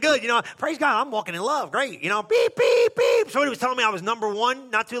was doing good. You know, praise God, I'm walking in love. Great. You know, beep, beep, beep. Somebody was telling me I was number one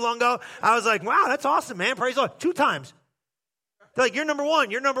not too long ago. I was like, wow, that's awesome, man. Praise the Lord. 2 times. They're like, you're number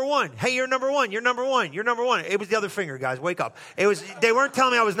one. You're number one. Hey, you're number one. You're number one. You're number one. It was the other finger, guys. Wake up. They weren't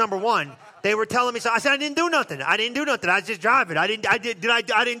telling me I was number one. They were telling me so. I said, I didn't do nothing. I was just driving. I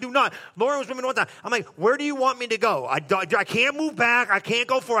didn't do nothing. Lauren was with me one time. I'm like, where do you want me to go? I can't move back. I can't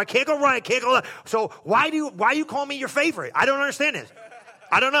go forward. I can't go right. I can't go left. So why you call me your favorite? I don't understand this.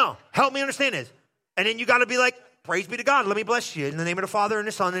 I don't know. Help me understand this. And then you got to be like, praise be to God. Let me bless you in the name of the Father and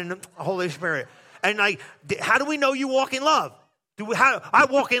the Son and the Holy Spirit. And like, how do we know you walk in love? I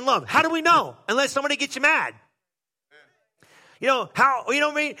walk in love. How do we know? Unless somebody gets you mad. You know, you know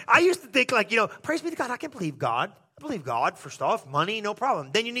what I mean? I used to think like, praise be to God, I can believe God. I believe God for stuff, money, no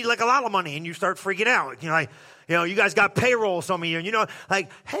problem. Then you need like a lot of money and you start freaking out. You guys got payroll, some of you, and like,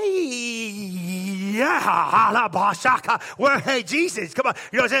 hey, yeah, where, hey, Jesus, come on.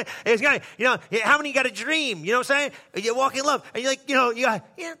 You know what I'm saying? It's how many got a dream? You know what I'm saying? You walk in love and you're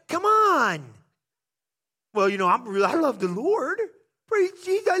like, come on. Well, I love the Lord. Praise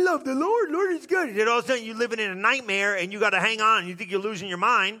Jesus, I love the Lord. Lord is good. And then all of a sudden you're living in a nightmare and you got to hang on. You think you're losing your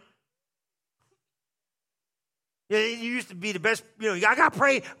mind. You used to be the best. I got to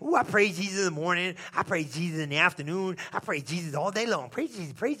pray. Ooh, I praise Jesus in the morning. I praise Jesus in the afternoon. I praise Jesus all day long. Praise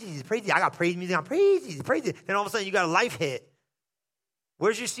Jesus, praise Jesus, praise Jesus. I got praise music. I praise Jesus, praise Jesus. Then all of a sudden you got a life hit.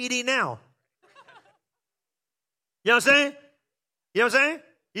 Where's your CD now? You know what I'm saying? You know what I'm saying?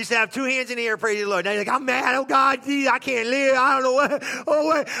 You used to have two hands in the air, praise the Lord. Now you're like, I'm mad. Oh, God, geez, I can't live. I don't know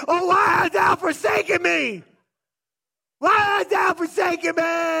what. Why hast thou forsaken me? Why hast thou forsaken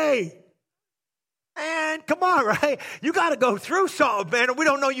me? And come on, right? You got to go through something, man. We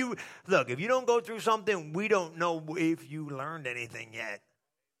don't know you. Look, if you don't go through something, we don't know if you learned anything yet.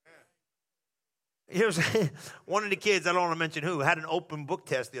 Here's one of the kids, I don't want to mention who, had an open book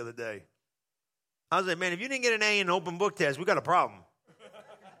test the other day. I was like, man, if you didn't get an A in an open book test, we got a problem.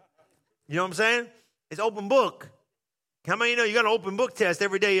 You know what I'm saying? It's open book. How many of you know you got an open book test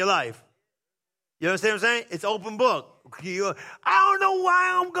every day of your life? You understand what I'm saying? It's open book. I don't know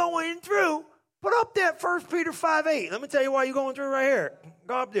why I'm going through. Put up that 1 Peter 5:8. Let me tell you why you're going through right here.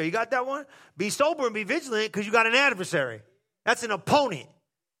 Go up there. You got that one? Be sober and be vigilant because you got an adversary. That's an opponent.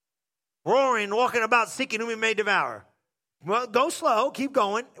 Roaring, walking about, seeking whom he may devour. Well, go slow. Keep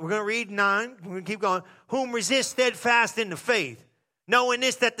going. We're going to read 9. We're going to keep going. Whom resist steadfast in the faith. Knowing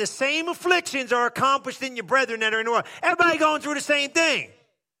this, that the same afflictions are accomplished in your brethren that are in the world. Everybody going through the same thing.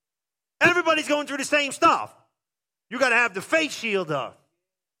 Everybody's going through the same stuff. You got to have the faith shield up.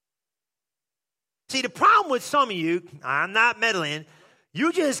 See, the problem with some of you, I'm not meddling,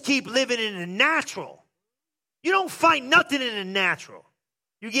 you just keep living in the natural. You don't fight nothing in the natural.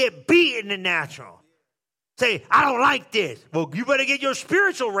 You get beat in the natural. Say, I don't like this. Well, you better get your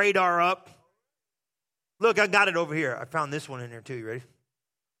spiritual radar up. Look, I got it over here. I found this one in there too. You ready?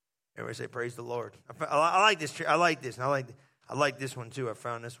 Everybody say, praise the Lord. I like this. I like this. And I like this one too. I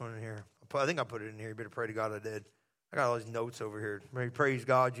found this one in here. I think I put it in here. You better pray to God I did. I got all these notes over here. Praise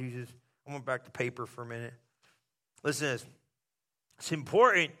God, Jesus. I went back to paper for a minute. Listen to this. It's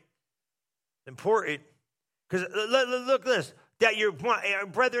important. It's important. Because look at this. That your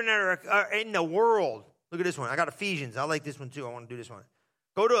brethren that are in the world. Look at this one. I got Ephesians. I like this one too. I want to do this one.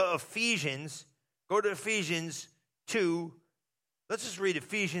 Go to Ephesians 2. Let's just read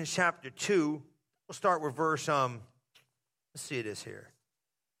Ephesians chapter 2. We'll start with verse, let's see this here.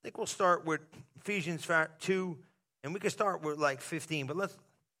 I think we'll start with Ephesians 2, and we can start with like 15, but let's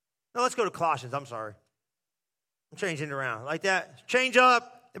go to Colossians. I'm sorry. I'm changing it around. Like that. Change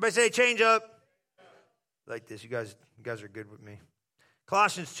up. Everybody say change up. Like this. You guys are good with me.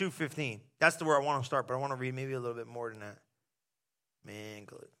 Colossians 2:15. That's the where I want to start, but I want to read maybe a little bit more than that. Man,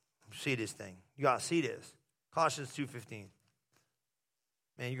 good. See this thing. You got to see this. Colossians 2:15.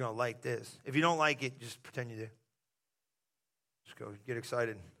 Man, you're going to like this. If you don't like it, just pretend you do. Just go. Get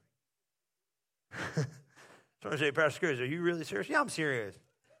excited. Someone say, Pastor Chris, are you really serious? Yeah, I'm serious.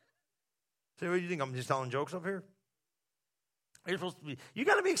 So what do you think? I'm just telling jokes up here? You're supposed to be. You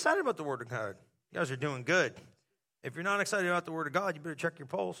got to be excited about the Word of God. You guys are doing good. If you're not excited about the Word of God, you better check your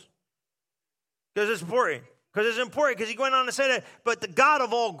pulse. Because it's important. Because he went on to say that, but the God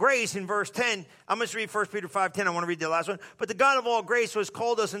of all grace in verse 10, I'm going to read 1 Peter 5:10. I want to read the last one. But the God of all grace who has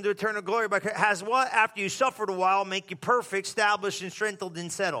called us into eternal glory, but has what? After you suffered a while, make you perfect, established, and strengthened,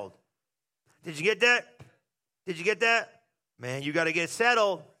 and settled. Did you get that? Did you get that? Man, you got to get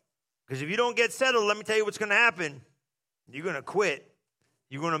settled. Because if you don't get settled, let me tell you what's going to happen. You're going to quit.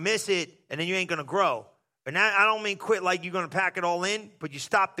 You're going to miss it, and then you ain't going to grow. And I don't mean quit like you're going to pack it all in, but you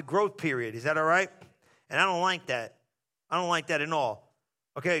stop the growth period. Is that all right? And I don't like that. I don't like that at all.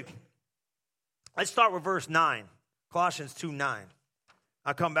 Okay, let's start with verse 9. Colossians 2:9.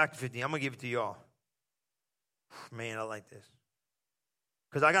 I'll come back to 15. I'm going to give it to y'all. Man, I like this.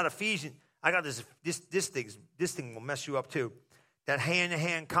 Because I got Ephesians. I got this thing will mess you up too. That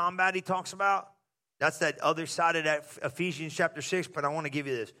hand-to-hand combat he talks about, that's that other side of that Ephesians chapter 6, but I want to give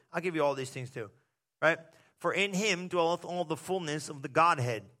you this. I'll give you all these things too, right? For in him dwelleth all the fullness of the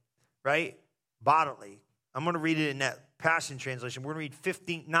Godhead, right? Bodily. I'm going to read it in that Passion Translation. We're going to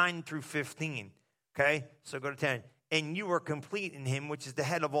read 9 through 15, okay? So go to 10. And you are complete in him, which is the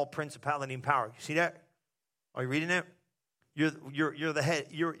head of all principality and power. You see that? Are you reading it? You're the head.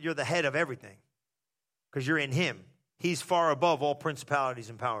 You're the head of everything because you're in him. He's far above all principalities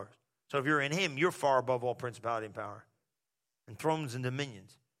and powers. So if you're in him, you're far above all principality and power and thrones and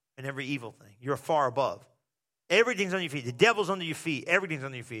dominions and every evil thing. You're far above. Everything's on your feet. The devil's under your feet. Everything's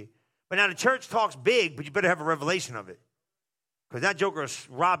under your feet. But now the church talks big, but you better have a revelation of it. Because that joker will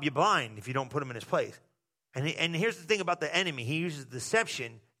rob you blind if you don't put him in his place. And here's the thing about the enemy. He uses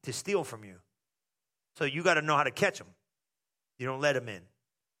deception to steal from you. So you got to know how to catch him. You don't let him in.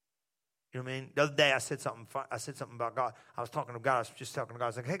 You know what I mean? The other day I said something about God. I was talking to God. I was just talking to God. I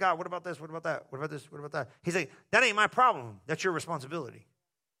was like, hey, God, what about this? What about that? What about this? What about that? He's like, that ain't my problem. That's your responsibility.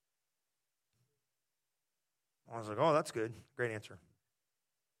 I was like, oh, that's good. Great answer.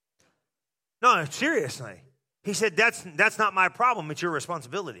 No, seriously. He said, that's not my problem. It's your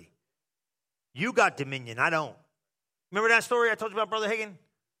responsibility. You got dominion. I don't. Remember that story I told you about Brother Hagin?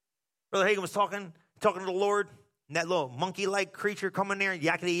 Brother Hagin was talking to the Lord, and that little monkey-like creature coming there,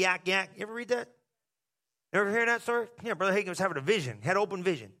 yakety yak yak. You ever read that? You ever hear that story? Yeah, Brother Hagin was having a vision, had open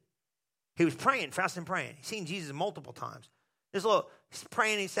vision. He was praying, fasting, praying. He's seen Jesus multiple times. He's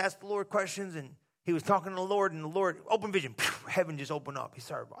praying, he's asked the Lord questions, and he was talking to the Lord, and the Lord, open vision, heaven just opened up. He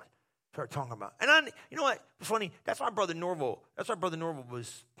started talking about it. And you know what? It's funny. That's why Brother Norval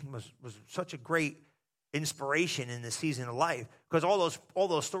was such a great inspiration in this season of life. Because all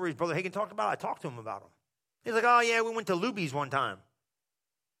those stories Brother Hagin talked about, I talked to him about them. He's like, oh, yeah, we went to Luby's one time.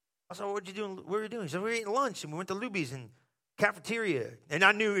 I said, what were you doing? He said, we were eating lunch, and we went to Luby's and cafeteria. And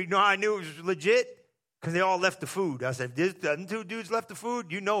I knew it was legit because they all left the food. I said, them two dudes left the food.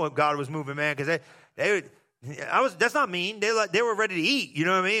 You know if God was moving, man, because that's not mean. They were ready to eat. You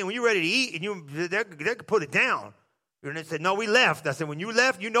know what I mean? When you're ready to eat, and they could put it down. And they said, no, we left. I said, when you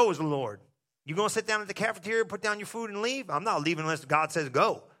left, you know it was the Lord. You going to sit down at the cafeteria, put down your food, and leave? I'm not leaving unless God says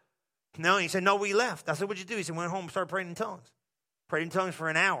go. No, he said, no, we left. I said, what'd you do? He said, went home and started praying in tongues. Prayed in tongues for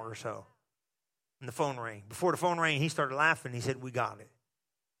an hour or so. And the phone rang. Before the phone rang, he started laughing. He said, we got it.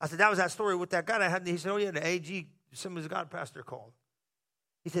 I said, that was that story with that guy that had. He said, oh, yeah, the AG, Assembly's of God pastor called.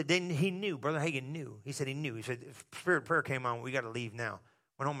 He said, then he knew. Brother Hagin knew. He said he knew. He said, if Spirit prayer came on, we got to leave now.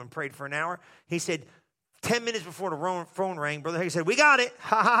 Went home and prayed for an hour. He said, 10 minutes before the phone rang, Brother Hagin said, we got it.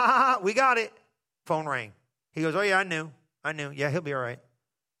 Ha, ha, ha, ha, we got it. Phone rang. He goes, oh, yeah, I knew. Yeah, he'll be all right.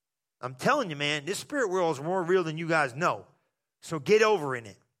 I'm telling you, man, this spirit world is more real than you guys know. So get over in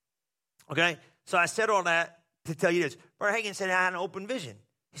it. Okay? So I said all that to tell you this. Brother Hagin said I had an open vision.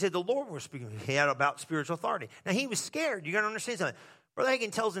 He said the Lord was speaking. He had about spiritual authority. Now, he was scared. You got to understand something. Brother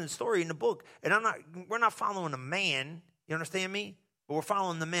Hagin tells in the story in the book, and we're not following a man, you understand me? But we're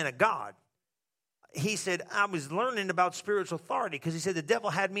following the man of God. He said, I was learning about spiritual authority because he said the devil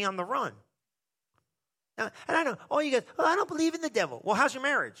had me on the run. Now, and I know, you guys, I don't believe in the devil. Well, how's your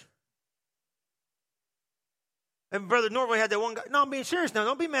marriage? And Brother Norval had that one guy. No, I'm being serious now.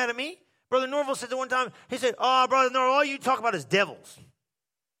 Don't be mad at me. Brother Norval said the one time, he said, oh, Brother Norval, all you talk about is devils.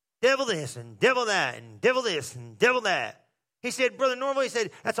 Devil this and devil that and devil this and devil that. He said, Brother Norval, he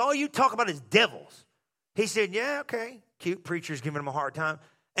said, that's all you talk about is devils. He said, yeah, okay. Cute preacher's giving him a hard time.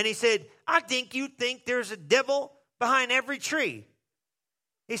 And he said, I think you think there's a devil behind every tree.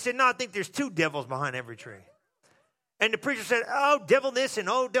 He said, no, I think there's two devils behind every tree. And the preacher said, oh, devil this and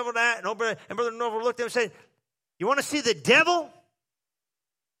oh, devil that. And Brother Norval looked at him and said, you want to see the devil?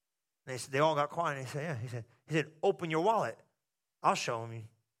 And they all got quiet. And he said, yeah. He said, open your wallet. I'll show him you.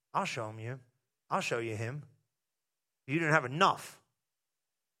 I'll show him you. I'll show you him. You didn't have enough.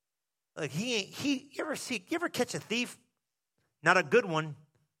 Like you ever catch a thief? Not a good one.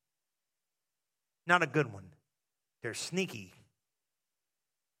 Not a good one. They're sneaky.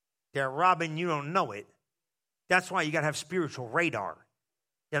 They're robbing, you don't know it. That's why you got to have spiritual radar.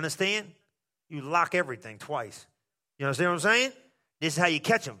 You understand? You lock everything twice. You understand what I'm saying? This is how you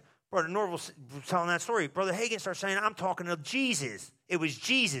catch them. Brother Norval was telling that story. Brother Hagin started saying, I'm talking to Jesus. It was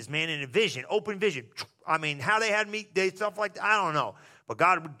Jesus, man, in a vision, open vision. I mean, how they had me, stuff like that, I don't know. But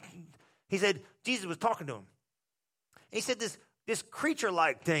God, he said, Jesus was talking to him. He said this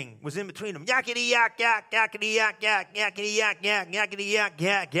creature-like thing was in between them. Yakety yak yak, yakety yak yak, yakety yak yak, yakety yak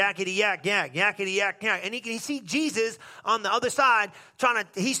yak, yakety yak yak, yakety yak yak. And he can see Jesus on the other side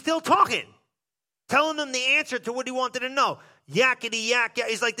he's still talking, telling them the answer to what he wanted to know. Yakety yak yak.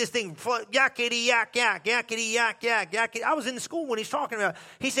 It's like this thing. Yakety yak yak, yakety yak yak, yakety. I was in school when he's talking about.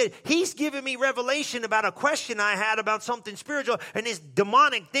 He said he's giving me revelation about a question I had about something spiritual, and this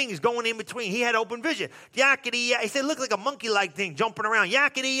demonic thing is going in between. He had open vision. Yakety yak. He said it looked like a monkey-like thing jumping around.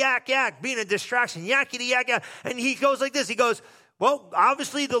 Yakety yak yak, being a distraction. Yakety yak yak. And he goes like this. He goes, well,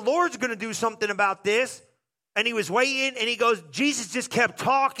 obviously the Lord's going to do something about this. And he was waiting, and he goes, Jesus just kept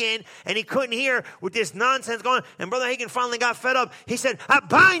talking, and he couldn't hear with this nonsense going. And Brother Hagin finally got fed up. He said, I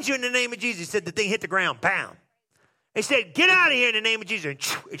bind you in the name of Jesus. He said the thing hit the ground. Bam. He said, get out of here in the name of Jesus.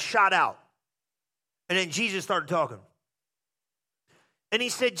 And it shot out. And then Jesus started talking. And he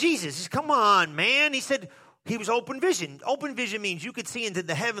said, Jesus, come on, man. He said, he was open vision. Open vision means you could see into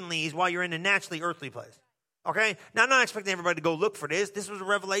the heavenlies while you're in a naturally earthly place. Okay? Now, I'm not expecting everybody to go look for this. This was a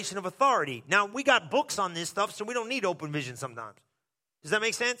revelation of authority. Now, we got books on this stuff, so we don't need open vision sometimes. Does that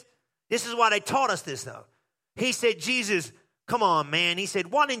make sense? This is why they taught us this, though. He said, Jesus, come on, man. He said,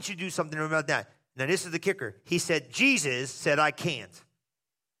 why didn't you do something about that? Now, this is the kicker. He said, Jesus said, I can't.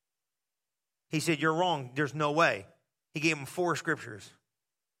 He said, you're wrong. There's no way. He gave him 4 scriptures.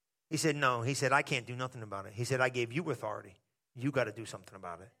 He said, no. He said, I can't do nothing about it. He said, I gave you authority. You got to do something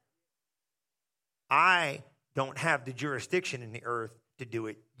about it. I don't have the jurisdiction in the earth to do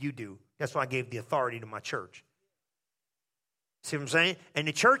it. You do. That's why I gave the authority to my church. See what I'm saying? And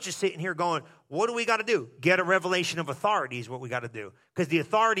the church is sitting here going, what do we got to do? Get a revelation of authority is what we got to do. Because the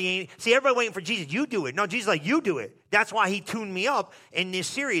authority ain't, see, everybody waiting for Jesus. You do it. No, Jesus like, you do it. That's why he tuned me up in this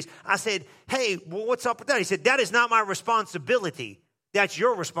series. I said, hey, well, what's up with that? He said, that is not my responsibility. That's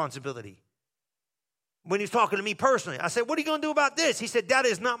your responsibility. When he's talking to me personally, I said, what are you going to do about this? He said, that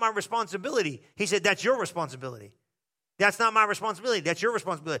is not my responsibility. He said, that's your responsibility. That's not my responsibility. That's your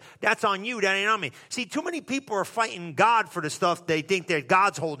responsibility. That's on you. That ain't on me. See, too many people are fighting God for the stuff they think that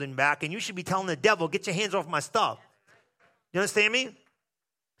God's holding back, and you should be telling the devil, get your hands off my stuff. You understand me?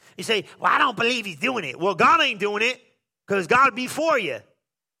 You say, well, I don't believe he's doing it. Well, God ain't doing it because God be for you.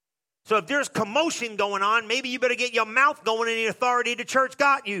 So if there's commotion going on, maybe you better get your mouth going in the authority the church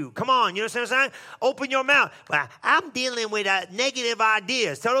got you. Come on, you know what I'm saying? Open your mouth. Well, I'm dealing with negative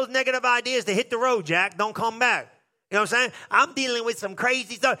ideas. Tell those negative ideas to hit the road, Jack. Don't come back. You know what I'm saying? I'm dealing with some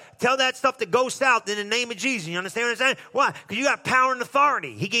crazy stuff. Tell that stuff to go south in the name of Jesus. You understand what I'm saying? Why? Because you got power and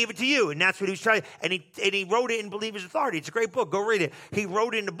authority. He gave it to you, and that's what he was trying. And he wrote it in Believer's Authority. It's a great book. Go read it. He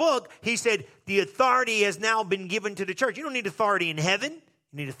wrote in the book, he said, the authority has now been given to the church. You don't need authority in heaven.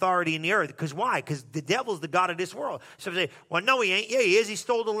 You need authority in the earth. Because why? Because the devil's the God of this world. So they say, well, no, he ain't. Yeah, he is. He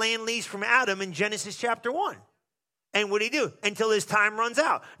stole the land lease from Adam in Genesis chapter 1. And what did he do? Until his time runs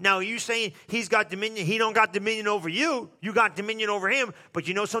out. Now, are you saying he's got dominion? He don't got dominion over you. You got dominion over him. But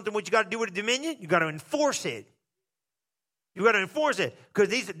you know something what you got to do with the dominion? You got to enforce it. You got to enforce it. Because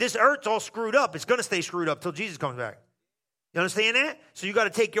this earth's all screwed up. It's going to stay screwed up till Jesus comes back. You understand that? So you got to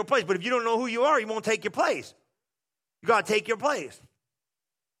take your place. But if you don't know who you are, you won't take your place. You got to take your place.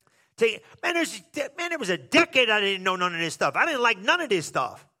 Man, there was a decade I didn't know none of this stuff. I didn't like none of this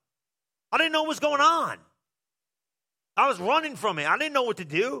stuff. I didn't know what's going on. I was running from it. I didn't know what to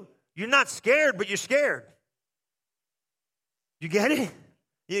do. You're not scared, but you're scared. You get it?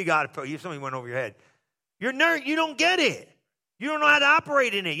 You got it. Somebody went over your head. You're nerd. You don't get it. You don't know how to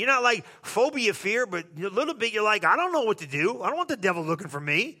operate in it. You're not like phobia fear, but a little bit you're like, I don't know what to do. I don't want the devil looking for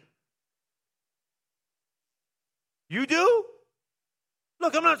me. You do?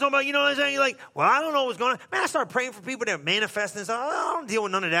 Look, I'm not talking about, you know what I'm saying? You're like, well, I don't know what's going on. Man, I start praying for people that are manifesting stuff. I don't deal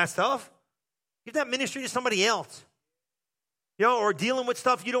with none of that stuff. Give that ministry to somebody else. You know, or dealing with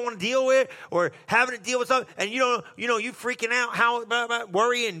stuff you don't want to deal with, or having to deal with stuff, and you freaking out, how about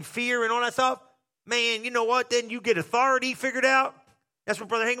worry and fear and all that stuff. Man, you know what? Then you get authority figured out. That's what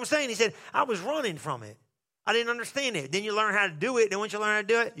Brother Hagin was saying. He said, I was running from it. I didn't understand it. Then you learn how to do it. Then once you learn how to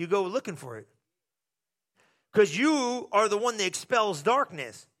do it, you go looking for it. Because you are the one that expels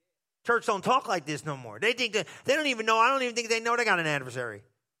darkness. Church don't talk like this no more. They think that they don't even know. I don't even think they know they got an adversary.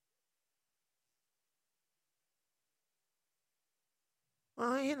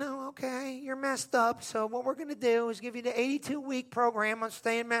 Well, okay, you're messed up. So what we're going to do is give you the 82-week program on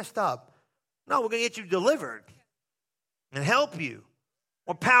staying messed up. No, we're going to get you delivered and help you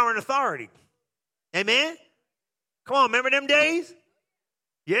with power and authority. Amen? Come on, remember them days?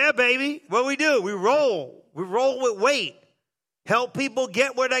 Yeah, baby. What we do? We roll. We roll with weight. Help people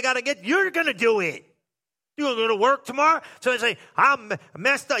get where they got to get. You're going to do it. You going to go to work tomorrow? So they say, I'm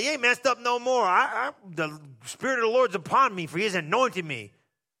messed up. You ain't messed up no more. The Spirit of the Lord's upon me, for he has anointed me.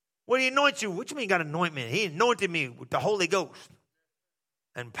 What did he anoint you? What do you mean got anointment? He anointed me with the Holy Ghost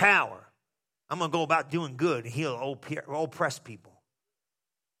and power. I'm going to go about doing good and heal oppressed people.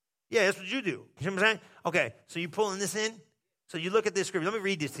 Yeah, that's what you do. You know what I'm saying? Okay, so you pulling this in? So you look at this scripture. Let me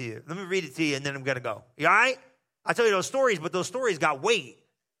read this to you. Let me read it to you, and then I'm going to go. You all right? I tell you those stories, but those stories got weight.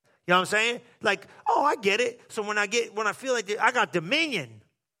 You know what I'm saying? Like, oh, I get it. So when I feel like I got dominion.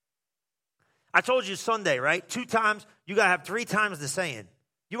 I told you Sunday, right? 2 times. You got to have 3 times the saying.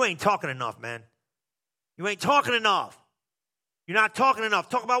 You ain't talking enough, man. You ain't talking enough. You're not talking enough.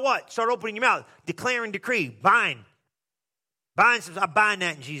 Talk about what? Start opening your mouth. Declare and decree. Bind. I bind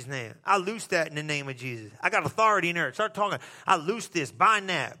that in Jesus' name. I loose that in the name of Jesus. I got authority in there. Start talking. I loose this. Bind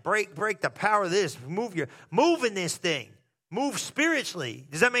that. Break the power of this. Move in this thing. Move spiritually.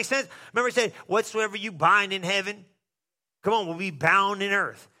 Does that make sense? Remember he said, whatsoever you bind in heaven, come on, will be bound in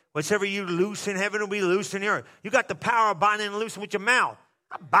earth. Whatsoever you loose in heaven will be loose in the earth. You got the power of binding and loosing with your mouth.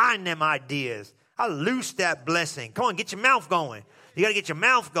 I bind them ideas. I loose that blessing. Come on, get your mouth going. You got to get your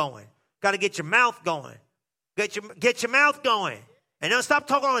mouth going. Got to get your mouth going. Get your mouth going. And don't stop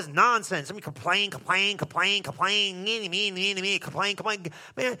talking all this nonsense. Let me complain. Man,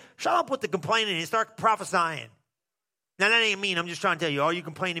 shut up with the complaining and start prophesying. Now, that ain't mean. I'm just trying to tell you, all you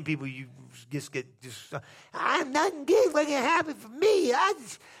complaining people, you just get, I'm nothing good what can happen for me. I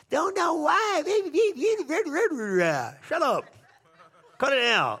just don't know why. Shut up. Cut it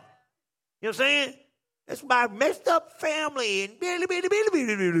out. You know what I'm saying? That's my messed up family. And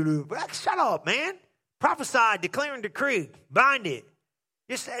shut up, man. Prophesy, declare and decree. Bind it.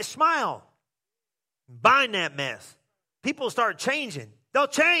 Just smile. Bind that mess. People start changing. They'll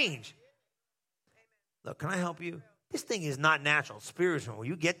change. Look, can I help you? This thing is not natural. It's spiritual. Will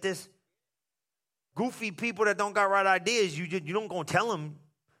you get this? Goofy people that don't got right ideas, you don't go tell them,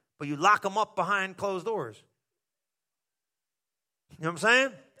 but you lock them up behind closed doors. You know what I'm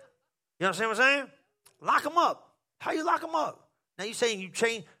saying? You understand what I'm saying? Lock them up. How you lock them up? Now you saying you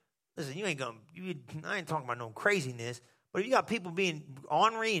change. Listen, you ain't gonna. I ain't talking about no craziness. But if you got people being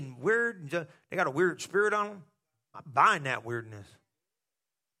ornery and weird, they got a weird spirit on them. I'm buying that weirdness.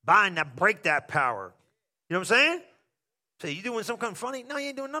 Buying that, break that power. You know what I'm saying? So you doing some kind of funny? No, you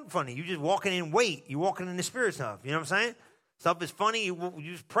ain't doing nothing funny. You just walking in weight. You walking in the spirit stuff. You know what I'm saying? Stuff is funny. You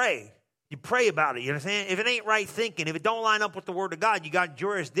just pray. You pray about it. You know what I'm saying? If it ain't right thinking, if it don't line up with the word of God, you got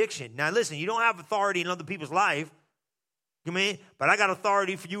jurisdiction. Now listen, you don't have authority in other people's life. You mean? But I got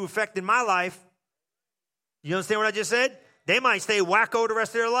authority for you affecting my life. You understand what I just said? They might stay wacko the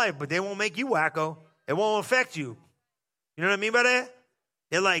rest of their life, but they won't make you wacko. It won't affect you. You know what I mean by that?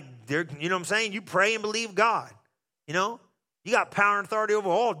 You know what I'm saying? You pray and believe God. You know? You got power and authority over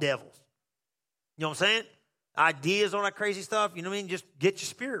all devils. You know what I'm saying? Ideas, all that crazy stuff. You know what I mean? Just get your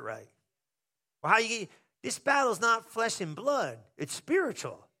spirit right. Well, this battle's not flesh and blood. It's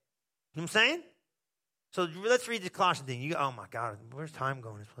spiritual. You know what I'm saying? So let's read the Colossians thing. Oh my God, where's time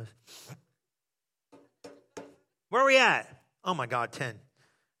going in this place? Where are we at? Oh my God, 10.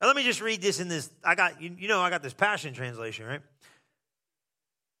 Now let me just read this in this. I got this Passion Translation, right?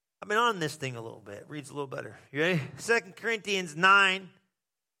 I've been on this thing a little bit. It reads a little better. You ready? 2 Corinthians 9.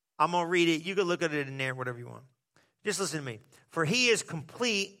 I'm going to read it. You can look at it in there, whatever you want. Just listen to me. For he is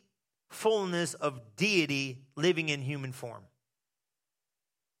complete fullness of deity living in human form.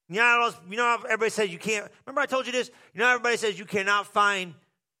 You know how everybody says you can't. Remember I told you this? You know how everybody says you cannot find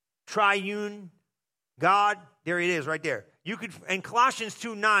triune God? There it is right there. You could, in Colossians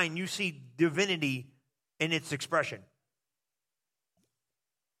 2:9, you see divinity in its expression.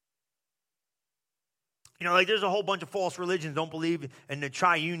 You know, like there's a whole bunch of false religions don't believe in the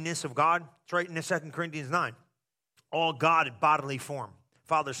triuneness of God. It's right in the 2 Corinthians 9. All God in bodily form.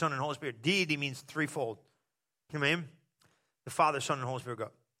 Father, Son, and Holy Spirit. Deity means threefold. You know what I mean? The Father, Son, and Holy Spirit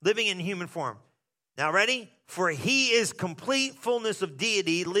God. Living in human form. Now ready? For he is complete fullness of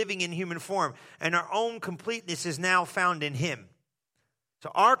deity living in human form. And our own completeness is now found in him.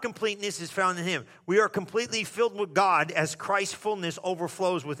 So our completeness is found in him. We are completely filled with God as Christ's fullness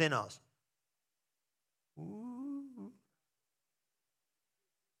overflows within us. Ooh.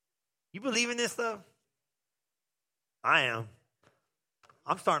 You believe in this stuff? I am.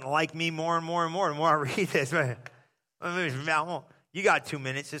 I'm starting to like me more and more and more the more I read this. You got 2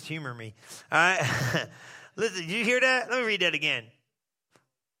 minutes. Just humor me. All right. Listen, did you hear that? Let me read that again.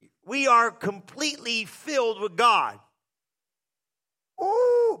 We are completely filled with God.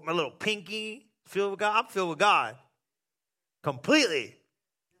 Ooh, my little pinky filled with God. I'm filled with God. Completely.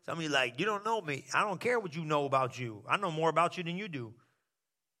 Some of you like, you don't know me. I don't care what you know about you. I know more about you than you do.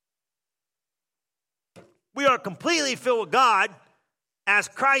 We are completely filled with God as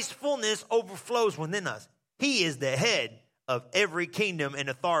Christ's fullness overflows within us. He is the head of every kingdom and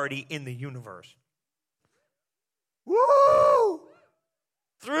authority in the universe. Woo!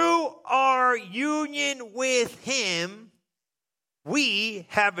 Through our union with him, we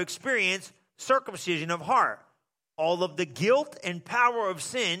have experienced circumcision of heart. All of the guilt and power of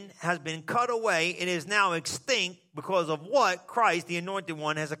sin has been cut away and is now extinct because of what Christ, the Anointed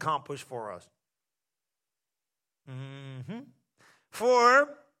One, has accomplished for us. For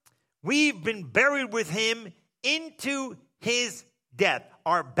we've been buried with him into his death.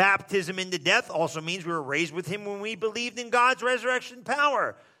 Our baptism into death also means we were raised with him when we believed in God's resurrection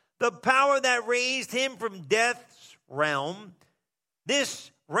power. The power that raised him from death's realm. This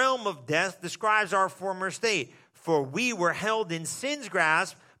realm of death describes our former state. For we were held in sin's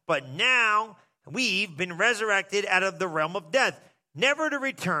grasp, but now we've been resurrected out of the realm of death, never to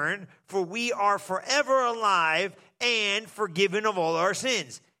return, for we are forever alive and forgiven of all our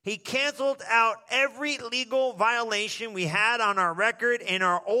sins. He canceled out every legal violation we had on our record and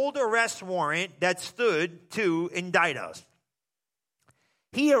our old arrest warrant that stood to indict us.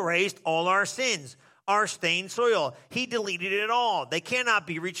 He erased all our sins, our stained soil. He deleted it all. They cannot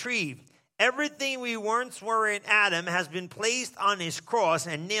be retrieved. Everything we once were in Adam has been placed on his cross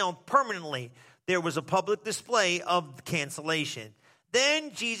and nailed permanently. There was a public display of cancellation.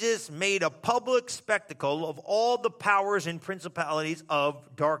 Then Jesus made a public spectacle of all the powers and principalities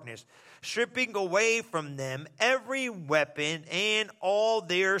of darkness, stripping away from them every weapon and all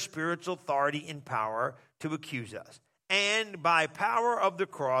their spiritual authority and power to accuse us. And by power of the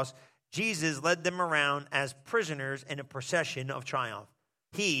cross, Jesus led them around as prisoners in a procession of triumph.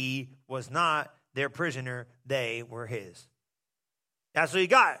 He was not their prisoner. They were his. That's what he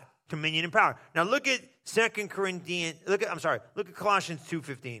got, dominion and power. Now look at look at Colossians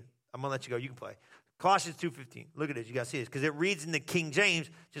 2:15. I'm going to let you go. You can play. Colossians 2:15. Look at this. You got to see this because it reads in the King James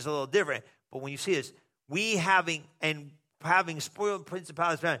just a little different. But when you see this, we having spoiled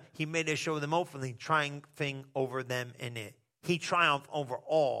principalities, he made us show them openly, triumphing over them in it. He triumphed over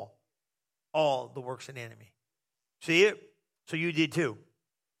all the works of the enemy. See it? So you did too,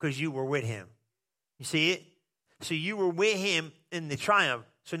 because you were with him. You see it? So you were with him in the triumph,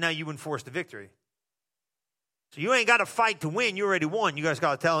 so now you enforce the victory. So you ain't got to fight to win. You already won. You guys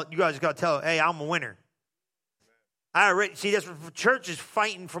got to tell, hey, I'm a winner. See, that's what church is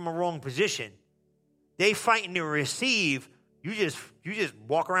fighting from a wrong position. They fighting to receive. You just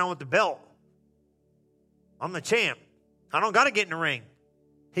walk around with the belt. I'm the champ. I don't got to get in the ring.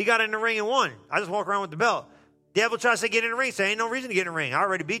 He got in the ring and won. I just walk around with the belt. Devil tries to get in the ring. Say, ain't no reason to get in the ring. I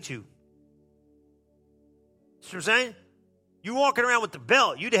already beat you. See what I'm saying? You walking around with the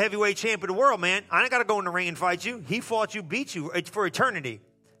belt. You the heavyweight champ of the world, man. I ain't got to go in the ring and fight you. He fought you, beat you. It's for eternity.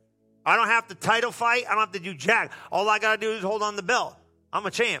 I don't have to title fight. I don't have to do jack. All I got to do is hold on the belt. I'm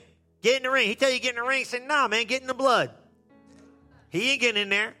a champ. Get in the ring. He tell you get in the ring. Say, nah, man, get in the blood. He ain't getting in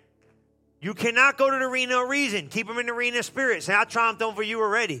there. You cannot go to the arena of reason. Keep him in the arena of spirit. Say, I triumphed over you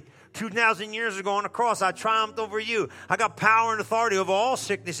already. 2,000 years ago on the cross, I triumphed over you. I got power and authority over all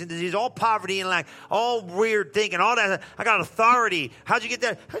sickness and disease, all poverty and lack, all weird thinking, all that. I got authority. How'd you get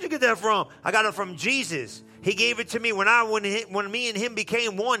that? How'd you get that from? I got it from Jesus. He gave it to me when me and him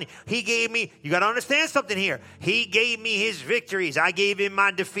became one. He gave me, you got to understand something here. He gave me his victories. I gave him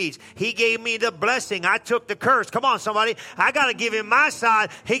my defeats. He gave me the blessing. I took the curse. Come on, somebody. I got to give him my side.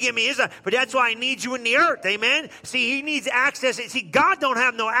 He gave me his side. But that's why I need you in the earth. Amen. See, he needs access. See, God don't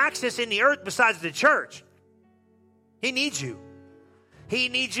have no access in the earth besides the church. He needs you. He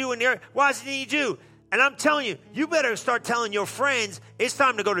needs you in the earth. Why does he need you? And I'm telling you, you better start telling your friends it's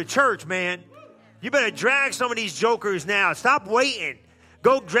time to go to church, man. You better drag some of these jokers now. Stop waiting.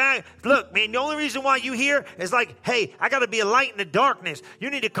 Go drag. Look, man, the only reason why you here is like, hey, I got to be a light in the darkness.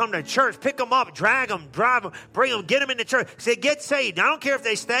 You need to come to church. Pick them up, drag them, drive them, bring them, get them into church. Say, get saved. I don't care if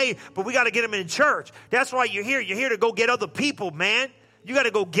they stay, but we got to get them in church. That's why you're here. You're here to go get other people, man. You got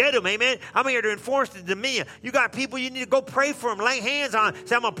to go get them, amen. I'm here to enforce the dominion. You got people you need to go pray for them. Lay hands on them.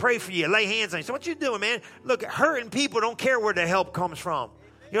 Say, I'm going to pray for you. Lay hands on you. So what you doing, man? Look, hurting people don't care where the help comes from.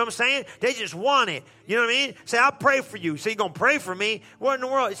 You know what I'm saying? They just want it. You know what I mean? Say, I'll pray for you. So you're going to pray for me? What in the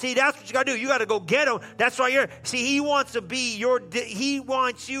world? See, that's what you got to do. You got to go get him. That's why you're, see, he wants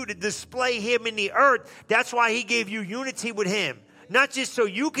you to display him in the earth. That's why he gave you unity with him. Not just so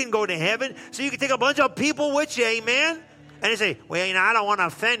you can go to heaven, so you can take a bunch of people with you, amen? And they say, well, you know, I don't want to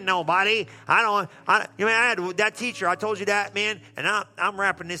offend nobody. I had that teacher. I told you that, man. And I'm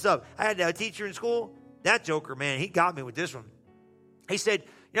wrapping this up. I had that teacher in school. That joker, man, he got me with this one. He said,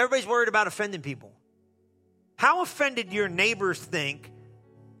 you know, everybody's worried about offending people. How offended do your neighbors think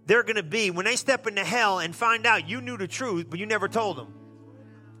they're going to be when they step into hell and find out you knew the truth, but you never told them?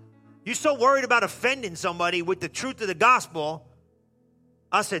 You're so worried about offending somebody with the truth of the gospel.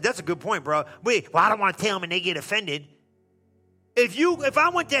 I said, that's a good point, bro. Well, I don't want to tell them and they get offended. If I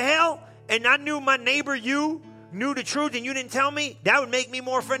went to hell and I knew my neighbor, you knew the truth and you didn't tell me, that would make me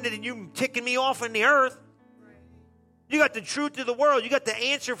more offended than you ticking me off in the earth. You got the truth of the world. You got the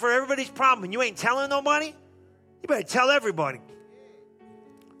answer for everybody's problem. And you ain't telling nobody? You better tell everybody.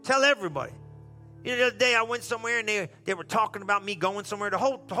 Tell everybody. You know, the other day I went somewhere and they were talking about me going somewhere. The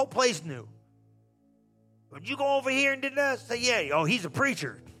whole place knew. Would you go over here and did that? Say, yeah. Oh, he's a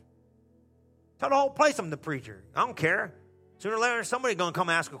preacher. Tell the whole place I'm the preacher. I don't care. Sooner or later, somebody's going to come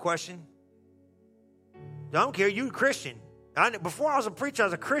ask a question. I don't care. You a Christian. Before I was a preacher, I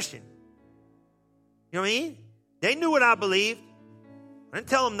was a Christian. You know what I mean? They knew what I believed. I didn't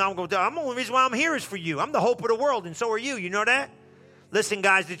tell them no, I'm going to tell them. The only reason why I'm here is for you. I'm the hope of the world, and so are you. You know that? Listen,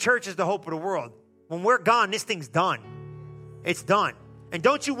 guys, the church is the hope of the world. When we're gone, this thing's done. It's done. And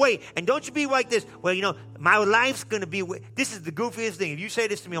don't you wait. And don't you be like this. Well, you know, my life's going to be... This is the goofiest thing. If you say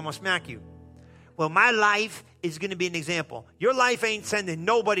this to me, I'm going to smack you. Well, my life is going to be an example. Your life ain't sending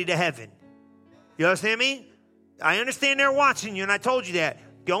nobody to heaven. You understand me? I understand they're watching you, and I told you that.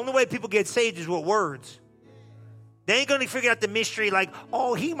 The only way people get saved is with words. They ain't going to figure out the mystery like,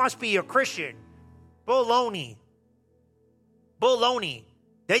 oh, he must be a Christian. Baloney. Baloney.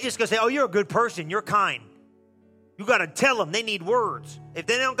 They just going to say, oh, you're a good person. You're kind. You got to tell them they need words. If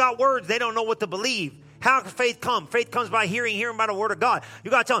they don't got words, they don't know what to believe. How can faith come? Faith comes by hearing by the word of God. You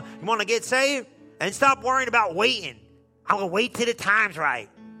got to tell them, you want to get saved? And stop worrying about waiting. I'm going to wait till the time's right.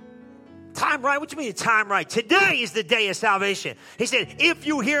 Time right? What you mean time right? Today is the day of salvation. He said, if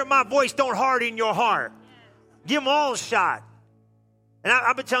you hear my voice, don't harden your heart. Give them all a shot. And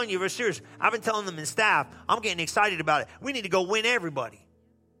I've been telling you, for serious, I've been telling them in staff, I'm getting excited about it. We need to go win everybody.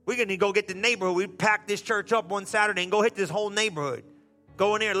 We're going to go get the neighborhood. We pack this church up one Saturday and go hit this whole neighborhood.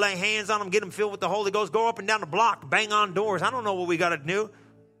 Go in there, lay hands on them, get them filled with the Holy Ghost. Go up and down the block, bang on doors. I don't know what we got to do.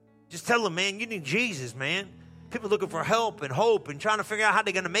 Just tell them, man, you need Jesus, man. People looking for help and hope and trying to figure out how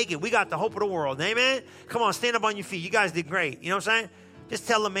they're going to make it. We got the hope of the world. Amen? Come on, stand up on your feet. You guys did great. You know what I'm saying? Just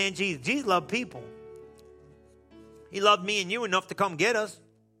tell them, man, Jesus loved people. He loved me and you enough to come get us.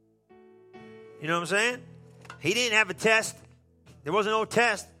 You know what I'm saying? He didn't have a test. There wasn't no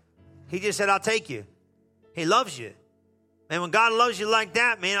test. He just said, I'll take you. He loves you. And when God loves you like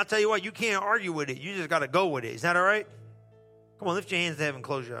that, man, I'll tell you what, you can't argue with it. You just got to go with it. Is that all right? Come on, lift your hands to heaven,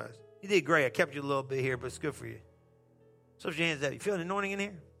 close your eyes. You did great. I kept you a little bit here, but it's good for you. So lift your hands to heaven. You feel an anointing in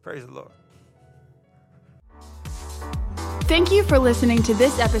here? Praise the Lord. Thank you for listening to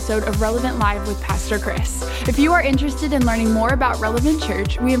this episode of Relevant Live with Pastor Chris. If you are interested in learning more about Relevant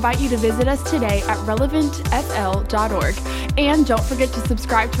Church, we invite you to visit us today at relevantfl.org. And don't forget to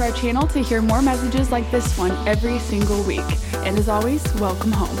subscribe to our channel to hear more messages like this one every single week. And as always,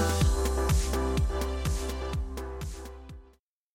 welcome home.